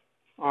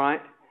 All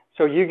right.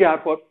 So you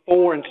got what,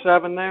 4 and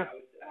 7 there?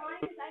 I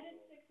did 6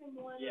 and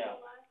 1. Yeah.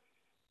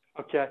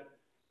 Okay.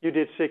 You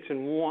did 6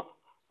 and 1.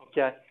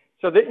 Okay.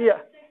 So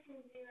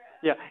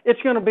yeah,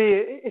 it's going to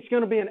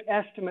be an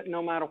estimate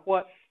no matter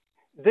what.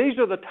 These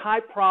are the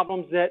type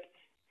problems that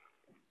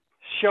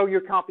show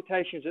your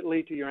computations that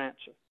lead to your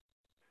answer.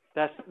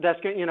 That's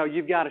going, you know,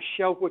 you've got to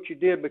show what you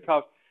did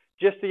because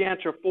just the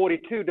answer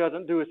 42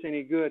 doesn't do us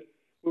any good.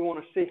 We want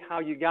to see how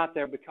you got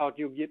there because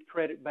you'll get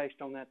credit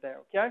based on that there,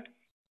 okay?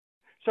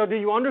 So do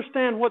you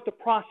understand what the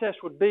process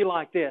would be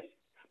like this?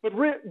 But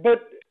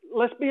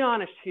let's be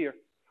honest here.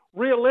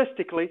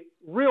 Realistically,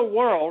 real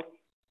world,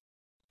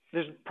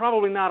 there's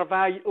probably not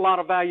a lot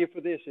of value for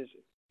this, is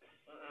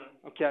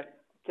it? Okay.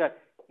 Okay.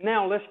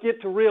 Now let's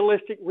get to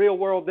realistic, real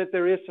world that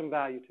there is some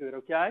value to it,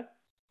 okay?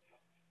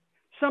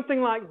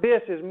 Something like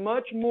this is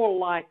much more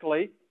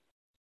likely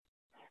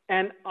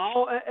and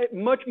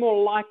much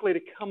more likely to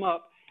come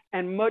up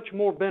and much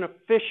more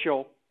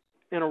beneficial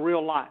in a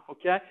real life,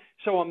 okay?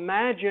 So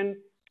imagine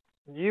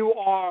you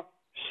are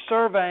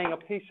surveying a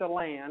piece of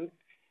land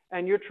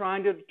and you're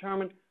trying to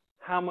determine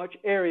how much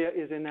area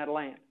is in that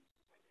land.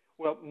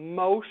 Well,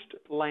 most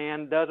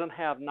land doesn't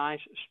have nice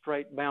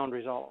straight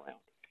boundaries all around.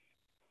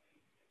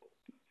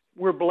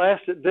 We're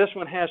blessed that this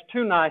one has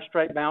 2 nice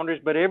straight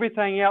boundaries, but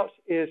everything else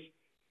is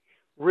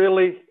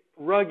really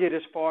rugged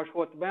as far as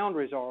what the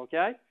boundaries are,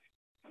 okay?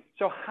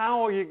 So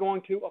how are you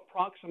going to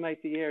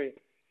approximate the area?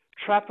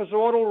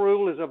 Trapezoidal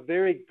rule is a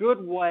very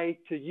good way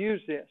to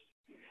use this.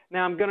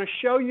 Now, I'm going to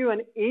show you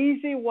an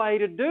easy way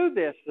to do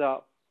this,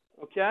 though,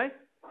 okay?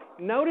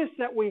 Notice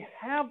that we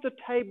have the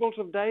tables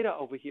of data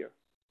over here.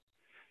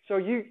 So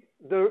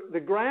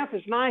the graph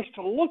is nice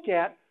to look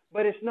at,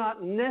 but it's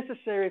not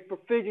necessary for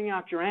figuring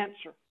out your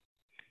answer.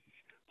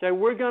 Okay,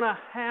 we're going to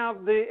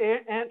have the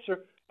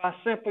answer by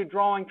simply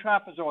drawing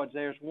trapezoids.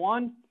 There's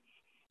 1,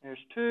 there's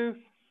 2,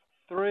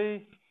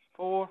 3,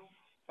 4,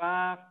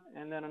 5,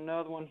 and then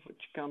another one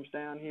which comes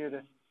down here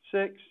to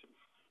 6,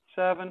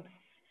 7,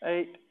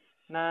 8,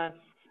 9.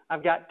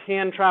 I've got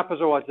 10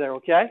 trapezoids there,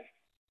 okay?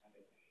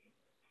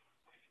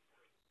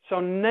 So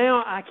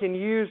now I can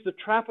use the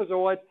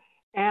trapezoid,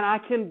 and I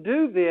can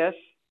do this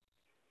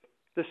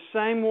the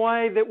same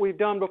way that we've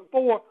done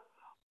before,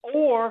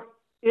 or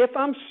if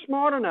I'm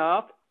smart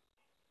enough,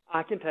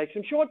 I can take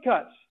some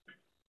shortcuts.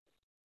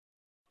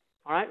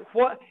 All right?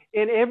 What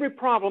in every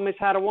problem it's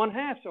had a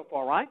 1/2 so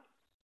far, right?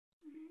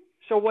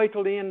 So wait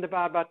till the end,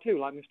 divide by 2,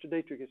 like Mr.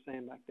 Dietrich is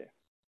saying back there.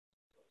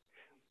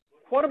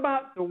 What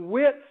about the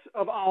widths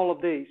of all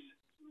of these?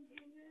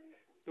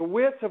 The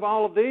widths of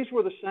all of these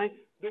were the same.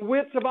 The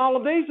widths of all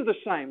of these are the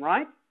same,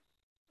 right?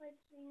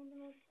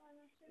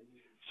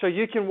 So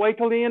you can wait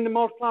till the end to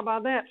multiply by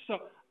that. So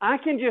I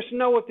can just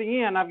know at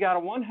the end I've got a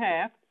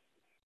 1/2.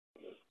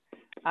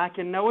 I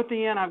can know at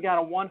the end I've got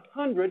a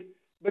 100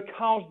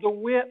 because the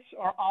widths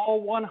are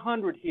all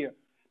 100 here.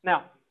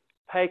 Now,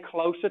 pay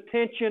close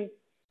attention.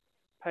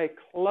 Pay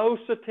close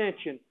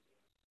attention.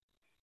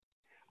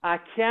 I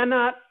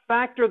cannot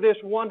factor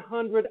this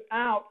 100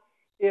 out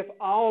if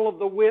all of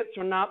the widths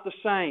are not the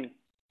same.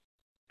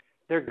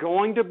 There are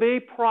going to be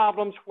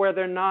problems where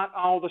they're not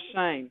all the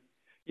same.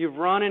 You've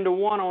run into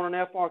one on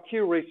an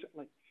FRQ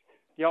recently.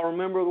 Y'all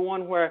remember the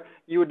one where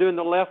you were doing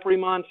the left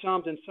Riemann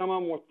sums and some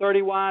of them were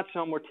 30 wide,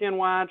 some were 10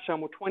 wide, some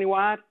were 20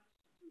 wide?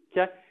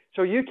 Okay?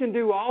 So you can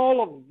do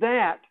all of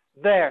that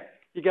there.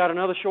 You got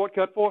another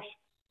shortcut for us?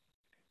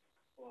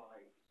 Well,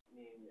 I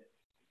mean,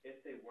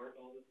 if they weren't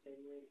all the same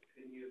length,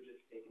 couldn't you have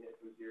just taken it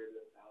from 0 to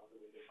 1,000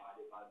 and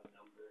divided by the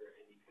number,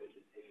 and you could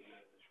just take it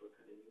as a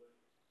shortcut anyway?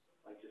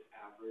 Like just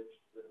average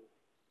the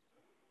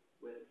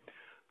width,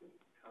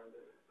 kind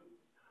of.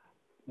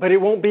 But it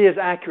won't be as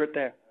accurate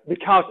there.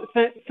 Because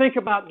think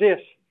about this.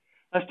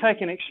 Let's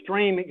take an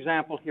extreme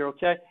example here,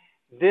 okay?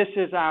 This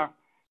is our,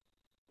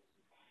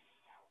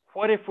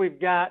 what if we've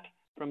got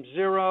from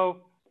 0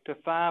 to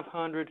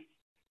 500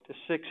 to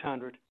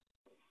 600?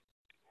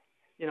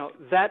 You know,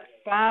 that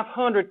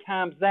 500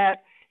 times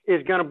that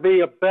is going to be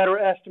a better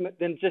estimate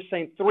than just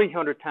saying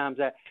 300 times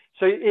that.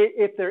 So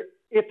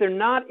if they're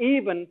not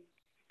even,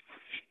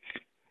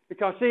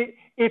 because see,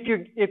 if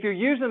you're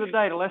using the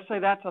data, let's say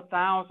that's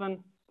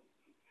 1,000,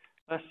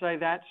 let's say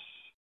that's,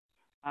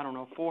 I don't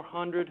know,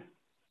 400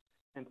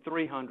 and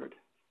 300.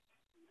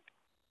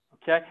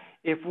 Okay?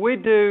 If we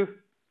do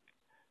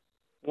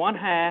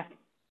 1/2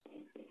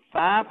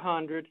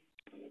 500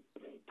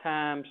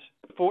 times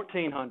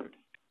 1,400.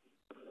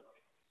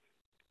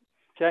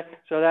 Okay?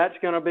 So that's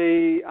going to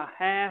be a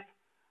half.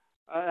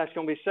 That's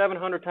going to be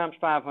 700 times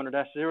 500.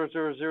 That's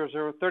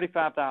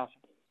 35,000.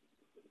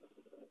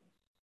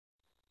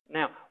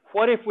 Now,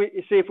 what if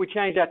we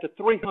change that to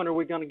 300,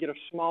 we're going to get a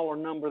smaller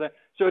number there.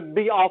 So it'd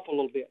be off a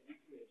little bit.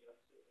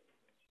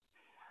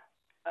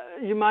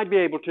 You might be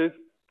able to.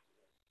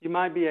 You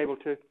might be able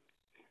to.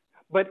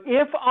 But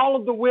if all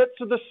of the widths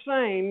are the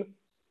same,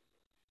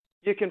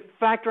 you can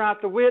factor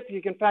out the width,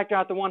 you can factor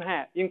out the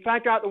 1/2. You can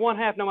factor out the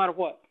 1/2 no matter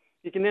what.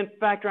 You can then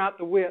factor out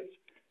the widths.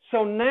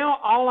 So now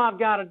all I've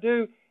got to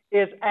do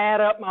is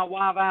add up my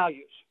y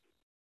values.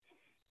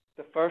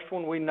 The first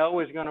one we know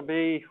is going to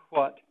be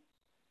what?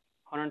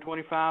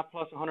 125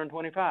 plus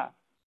 125.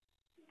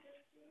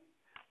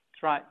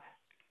 That's right.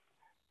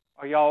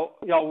 Are y'all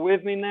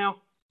with me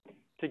now?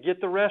 To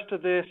get the rest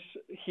of this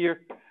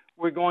here,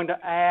 we're going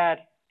to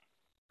add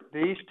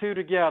these two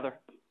together.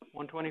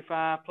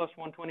 125 plus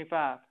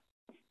 125.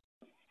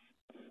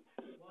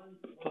 One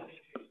thing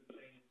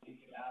you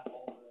can add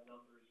all the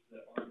numbers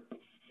that aren't the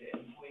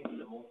endpoints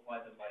and multiply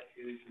them by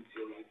 2 since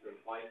you'll use them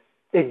twice.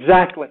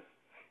 Exactly.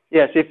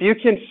 Yes, if you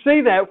can see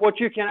that, what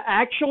you can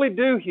actually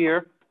do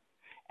here,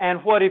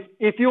 and what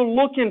if you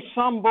look in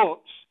some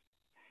books,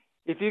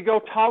 if you go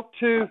talk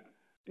to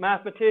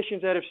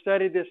mathematicians that have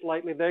studied this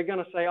lately, they're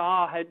going to say,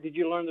 did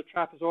you learn the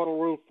trapezoidal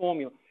rule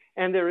formula?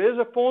 And there is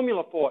a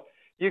formula for it.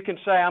 You can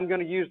say, I'm going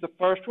to use the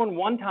first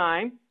one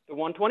time, the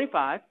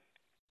 125.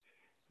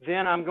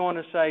 Then I'm going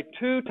to say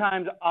 2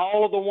 times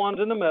all of the ones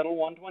in the middle,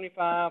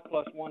 125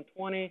 plus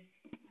 120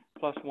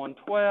 plus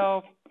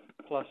 112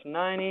 plus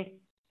 90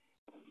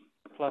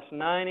 plus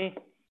 90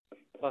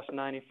 plus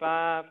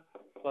 95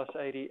 plus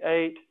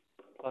 88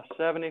 plus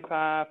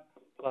 75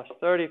 plus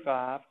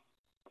 35.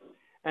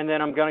 And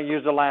then I'm going to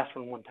use the last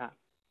one time.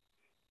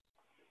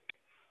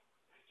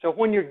 So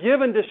when you're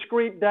given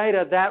discrete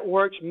data, that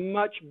works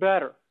much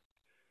better,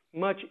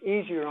 much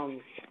easier on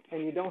you.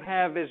 And you don't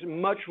have as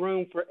much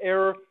room for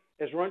error,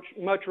 as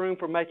much room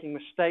for making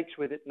mistakes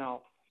with it.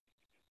 No.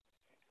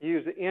 You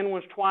use the end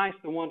ones twice,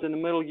 the ones in the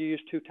middle you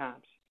use 2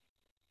 times.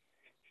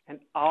 And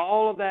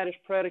all of that is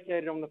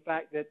predicated on the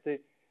fact that the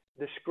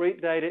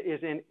discrete data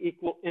is in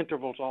equal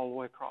intervals all the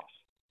way across.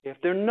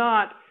 If they're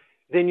not,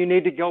 then you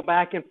need to go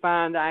back and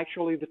find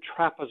actually the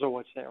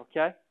trapezoids there,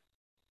 okay?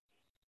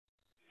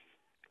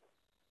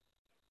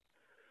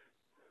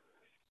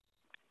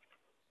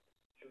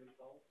 Should we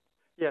solve?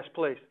 Yes,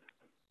 please.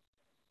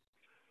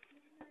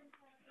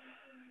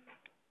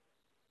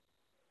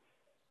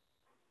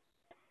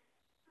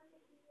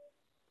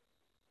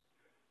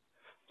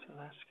 So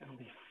that's going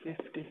to be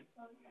 50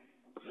 times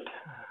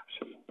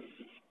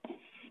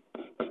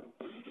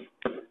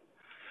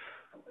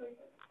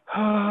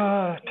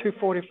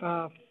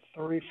 245,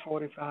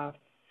 345,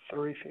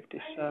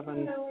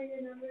 357,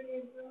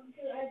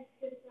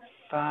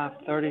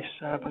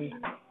 537.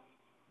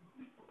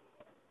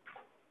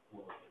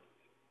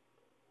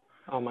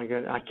 Oh my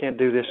goodness, I can't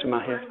do this in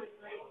my head.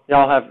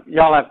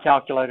 Y'all have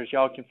calculators.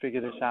 Y'all can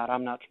figure this out.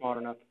 I'm not smart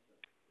enough.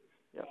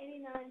 Yep.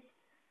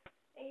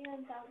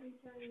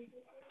 89,750.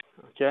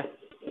 Okay.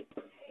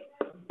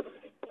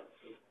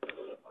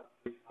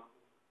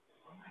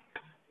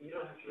 You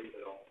don't have to read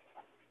it all.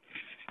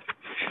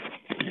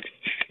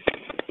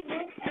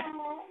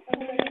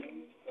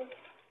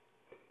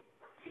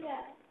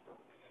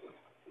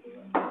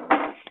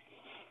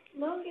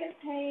 Look at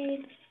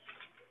page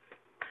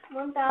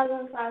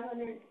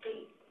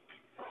 1,508.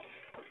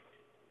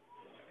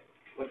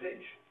 What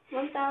page?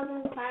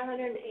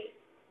 1,508.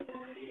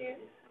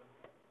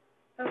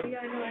 Oh yeah,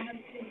 I know. I have to.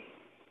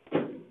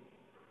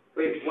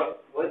 Wait,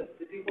 what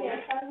did you call it?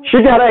 She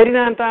got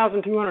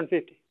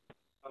 89,250.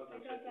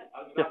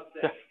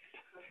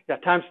 Yeah,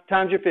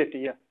 times your 50,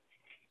 yeah.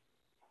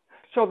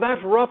 So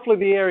that's roughly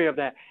the area of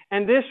that.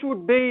 And this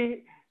would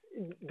be,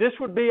 this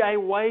would be a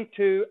way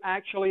to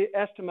actually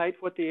estimate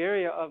what the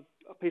area of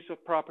a piece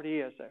of property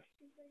is there.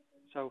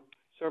 So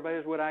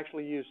surveyors would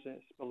actually use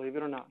this, believe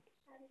it or not.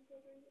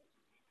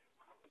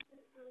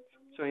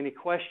 So any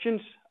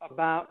questions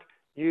about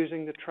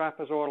using the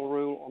trapezoidal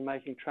rule or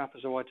making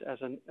trapezoids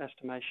as an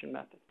estimation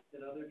method?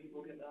 Did other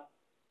people get that?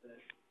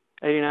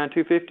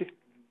 89,250?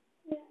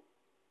 Yeah,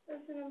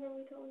 that's the number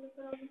we told them to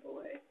put on the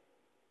board.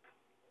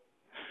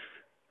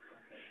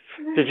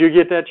 Did you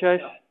get that,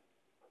 Chase?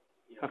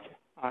 Yeah. Okay,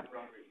 all right.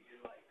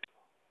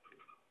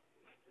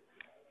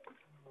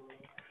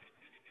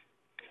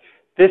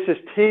 This is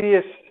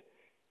tedious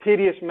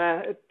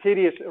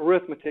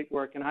arithmetic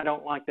work, and I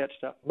don't like that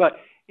stuff. But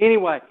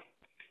anyway,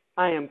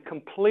 I have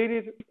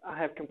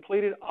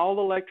completed all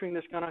the lecturing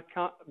that's going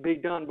to be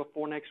done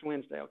before next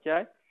Wednesday,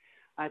 okay?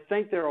 I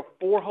think there are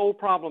 4 whole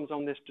problems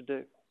on this to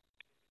do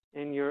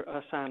in your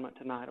assignment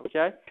tonight,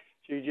 okay?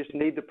 So you just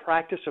need the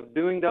practice of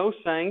doing those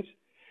things.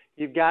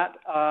 You've got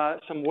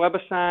some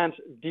WebAssigns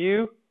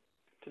due.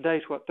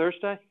 Today's what,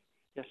 Thursday?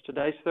 Yes,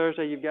 today's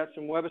Thursday. You've got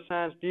some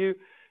WebAssigns due.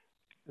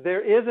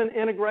 There is an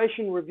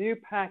integration review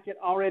packet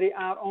already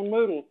out on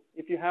Moodle.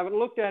 If you haven't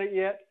looked at it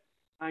yet,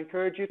 I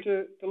encourage you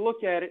to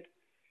look at it.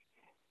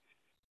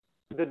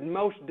 The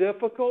most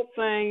difficult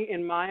thing,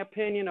 in my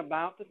opinion,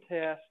 about the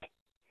test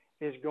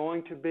is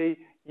going to be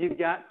you've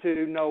got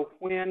to know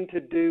when to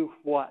do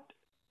what.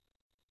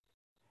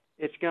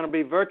 It's going to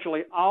be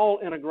virtually all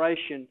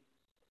integration.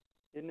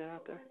 Isn't it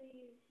out there?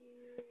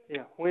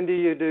 Yeah. When do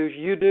you do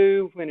you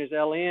do? When is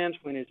LNs?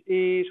 When is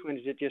E's? When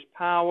is it just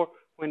power?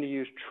 When to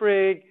use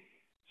trig?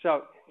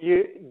 So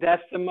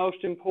that's the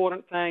most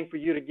important thing for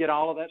you to get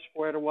all of that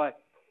squared away.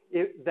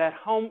 The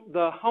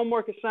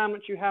homework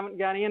assignments you haven't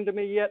got into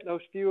me yet,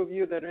 those few of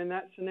you that are in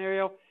that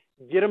scenario,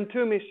 get them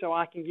to me so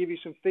I can give you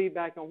some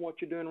feedback on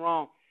what you're doing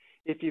wrong.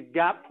 If you've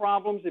got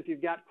problems, if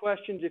you've got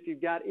questions, if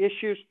you've got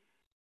issues,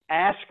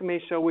 ask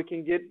me so we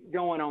can get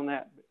going on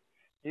that.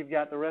 You've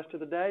got the rest of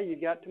the day,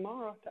 you've got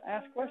tomorrow to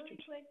ask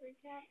questions. Quick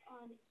recap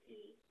on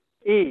E.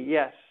 E,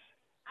 yes.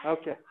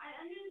 Okay. I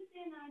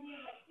understand the idea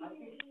of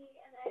keeping the E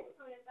and the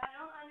exponent, but I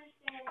don't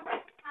understand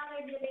how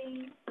they're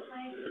getting,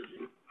 like,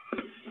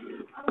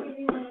 I'll give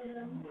you one of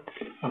them.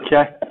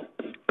 Okay.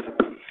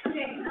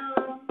 Okay,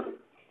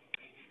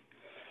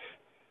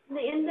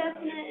 the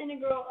indefinite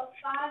integral of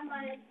 5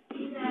 minus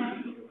e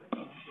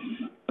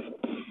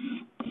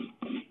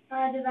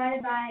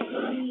divided by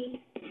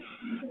e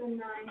to the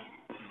 9x.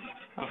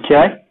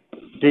 Okay,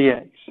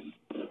 dx.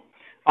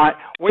 All right,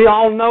 we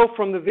all know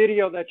from the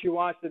video that you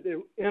watched that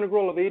the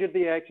integral of e to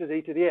the x is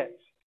e to the x.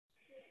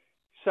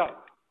 So,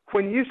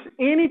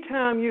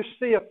 anytime you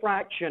see a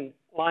fraction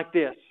like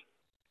this,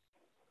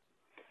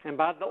 and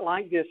by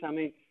like this I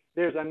mean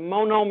there's a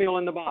monomial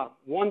in the bottom,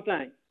 one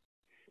thing.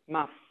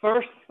 My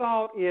first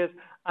thought is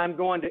I'm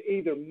going to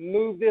either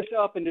move this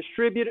up and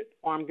distribute it,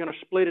 or I'm going to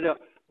split it up.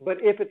 But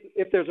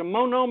if there's a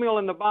monomial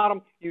in the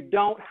bottom, you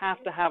don't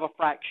have to have a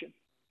fraction.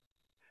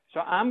 So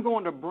I'm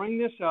going to bring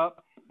this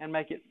up and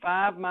make it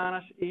 5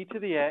 minus e to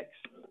the x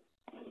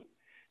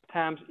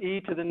times e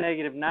to the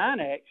negative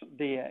 9x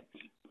dx.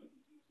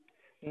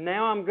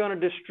 Now I'm going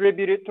to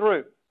distribute it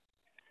through.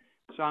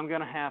 So I'm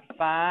going to have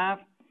 5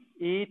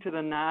 e to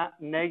the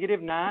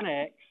negative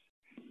 9x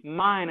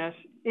minus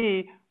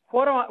e.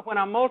 When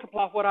I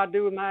multiply, what I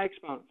do with my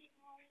exponents?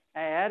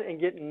 Add and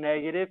get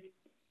negative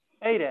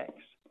 8x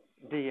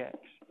dx.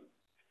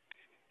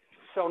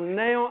 So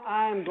now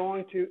I'm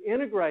going to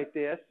integrate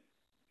this.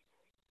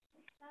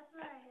 That's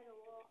where I hit a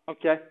wall.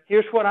 Okay,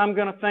 here's what I'm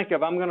going to think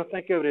of. I'm going to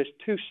think of it as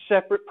 2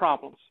 separate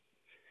problems.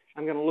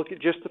 I'm going to look at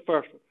just the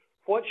first one.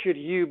 What should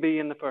u be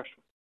in the first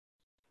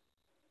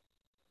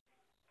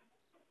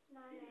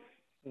one?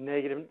 9x.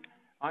 Negative.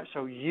 All right,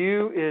 so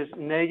u is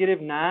negative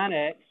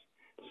 9x.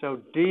 So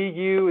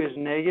du is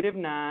negative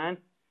 9.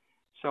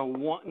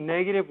 So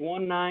negative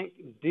 1/9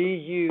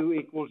 du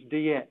equals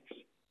dx.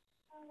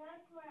 Oh,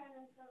 that's where I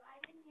messed up. I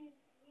didn't use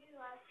u.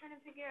 I was trying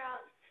to figure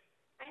out.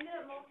 I ended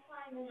up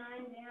multiplying the 9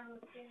 down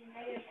with getting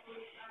negative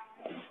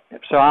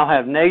 45. So I'll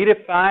have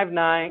negative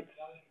 5/9.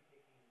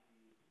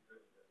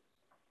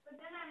 But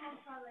then I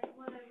multiplied like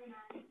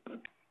 1/9.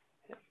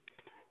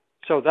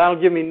 So that'll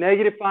give me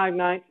negative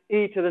 5/9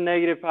 e to the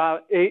negative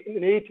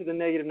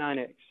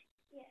 9x.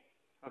 Yes.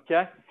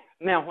 Okay?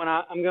 Now,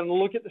 I'm going to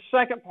look at the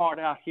second part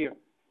out here.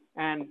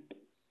 And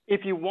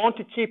if you want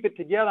to keep it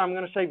together, I'm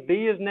going to say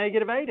v is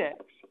negative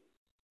 8x.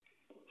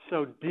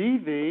 So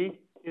dv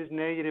is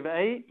negative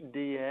 8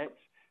 dx.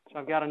 So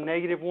I've got a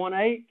negative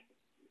 1/8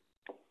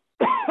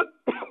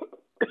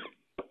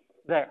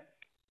 there.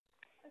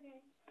 Okay.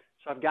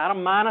 So I've got a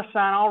minus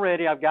sign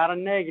already. I've got a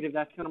negative.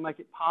 That's going to make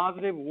it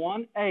positive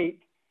 1/8.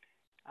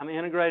 I'm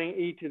integrating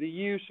e to the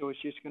u, so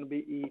it's just going to be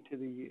e to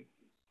the u.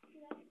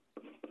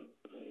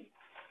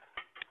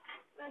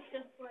 That's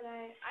just what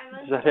I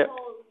must Does that have help?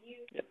 told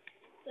you. Yep.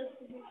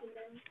 Substitution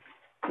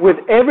then. With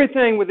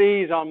everything with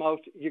e's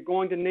almost, you're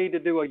going to need to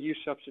do a u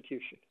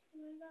substitution.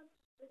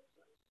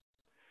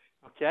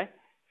 Okay?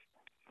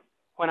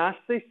 When I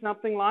see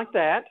something like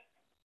that,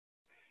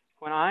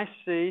 when I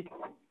see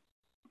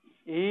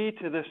e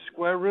to the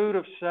square root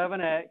of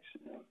 7x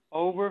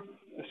over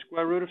the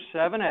square root of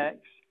 7x.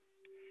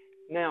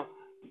 Now,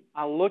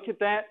 I look at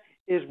that.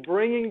 Is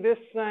bringing this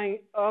thing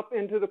up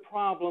into the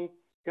problem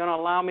going to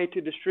allow me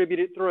to distribute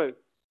it through?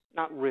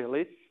 Not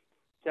really.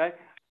 Okay?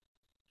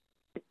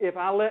 If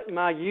I let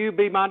my u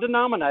be my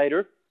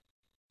denominator,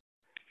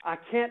 I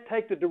can't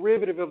take the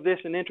derivative of this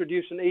and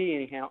introduce an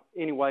e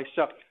anyway.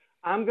 So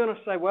I'm going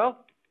to say,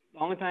 well, the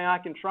only thing I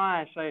can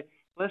try is say,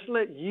 let's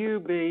let u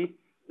be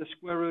the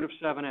square root of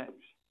 7x.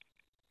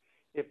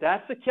 If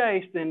that's the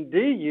case, then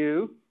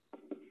du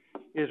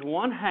is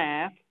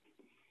 1/2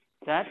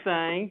 that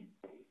thing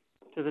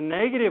to the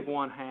negative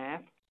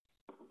 1/2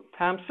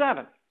 times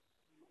 7.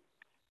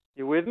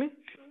 You with me?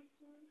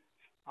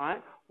 All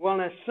right. Well,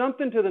 now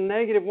something to the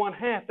negative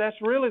 1/2, that's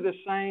really the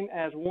same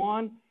as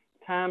 1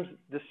 times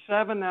the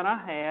 7 that I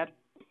had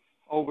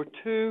over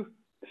 2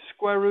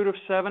 square root of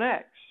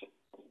 7x.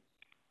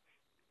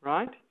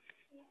 Right?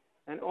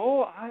 And,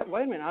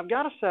 wait a minute, I've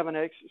got a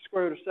 7x,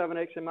 square root of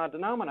 7x in my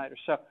denominator.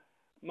 So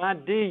my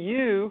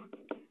du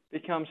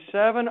becomes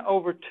 7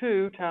 over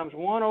 2 times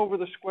 1 over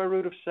the square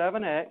root of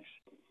 7x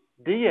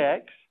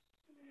dx.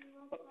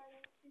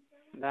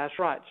 That's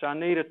right. So I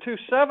need a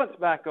 2/7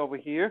 back over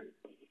here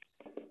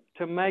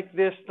to make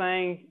this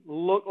thing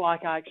look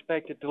like I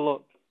expect it to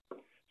look.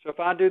 So if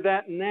I do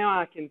that, now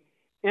I can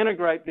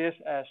integrate this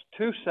as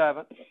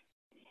 2/7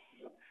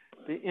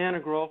 the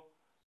integral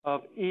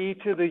of e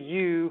to the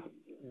u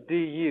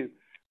du,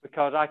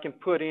 because I can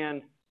put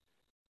in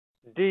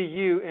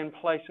du in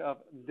place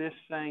of this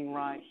thing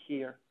right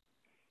here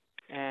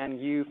and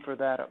u for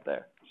that up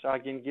there. So I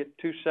can get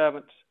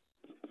 2/7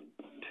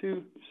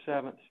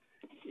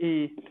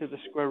 e to the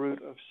square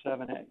root of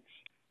 7x.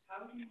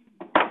 How do you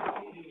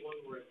do one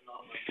where it's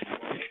not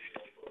like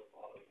the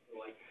bottom? So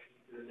like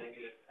to the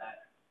negative x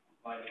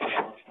minus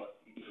 1 plus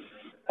e to the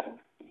negative x.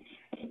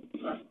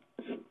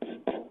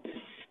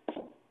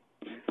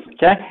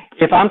 Okay?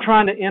 If I'm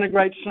trying to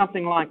integrate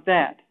something like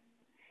that,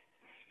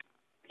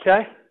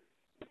 okay?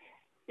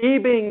 u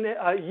being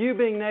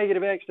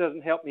negative x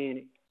doesn't help me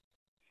any.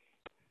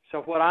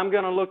 So what I'm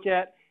going to look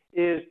at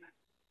is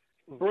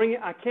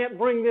I can't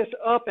bring this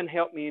up and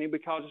help me any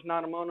because it's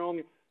not a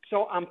monomial.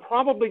 So I'm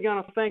probably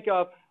going to think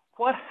of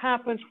what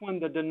happens when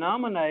the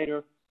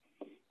denominator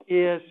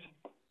is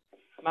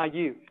my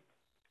u.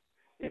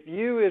 If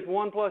u is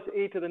 1 plus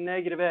e to the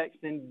negative x,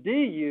 then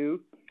du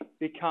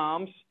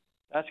becomes,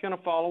 that's going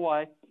to fall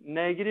away,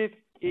 negative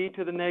e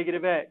to the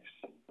negative x.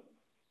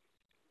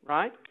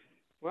 Right?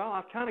 Well,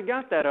 I've kind of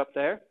got that up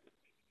there.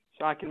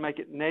 So I can make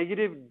it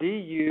negative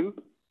du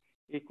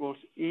equals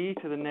e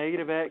to the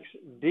negative x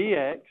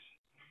dx.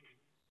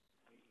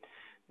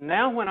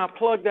 Now when I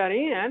plug that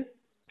in,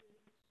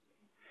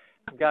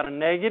 I've got a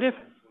negative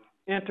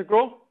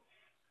integral.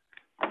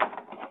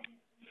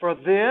 For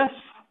this,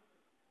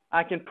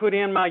 I can put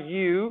in my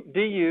u,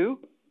 du.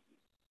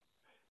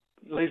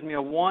 It leaves me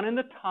a 1 in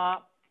the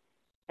top.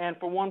 And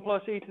for 1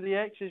 plus e to the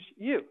x is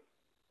u.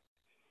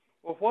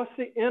 Well, what's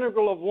the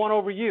integral of 1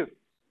 over u?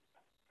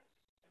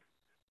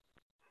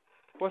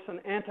 What's an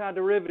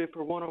antiderivative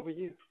for 1 over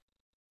u?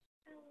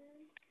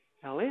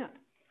 ln.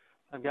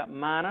 I've got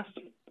minus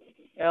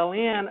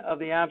ln of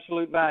the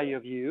absolute value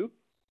of u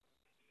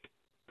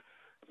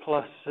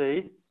plus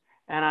c.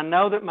 And I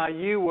know that my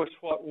u was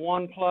what?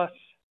 1 plus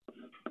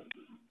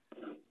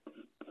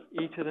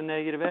e to the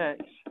negative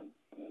x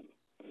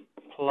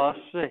plus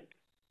c.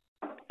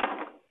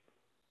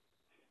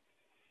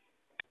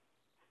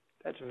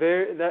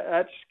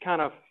 That's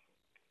kind of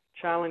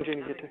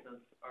challenging to get to.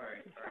 All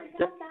right. I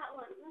got that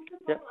one. That's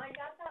the problem. I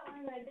got that one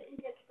and I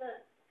didn't get the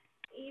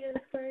e to the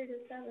square root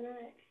of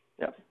 7x.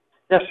 Yep.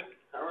 Yes.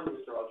 Can I run to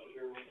Mr.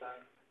 Rochester one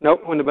time?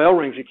 Nope. When the bell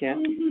rings, you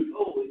can't.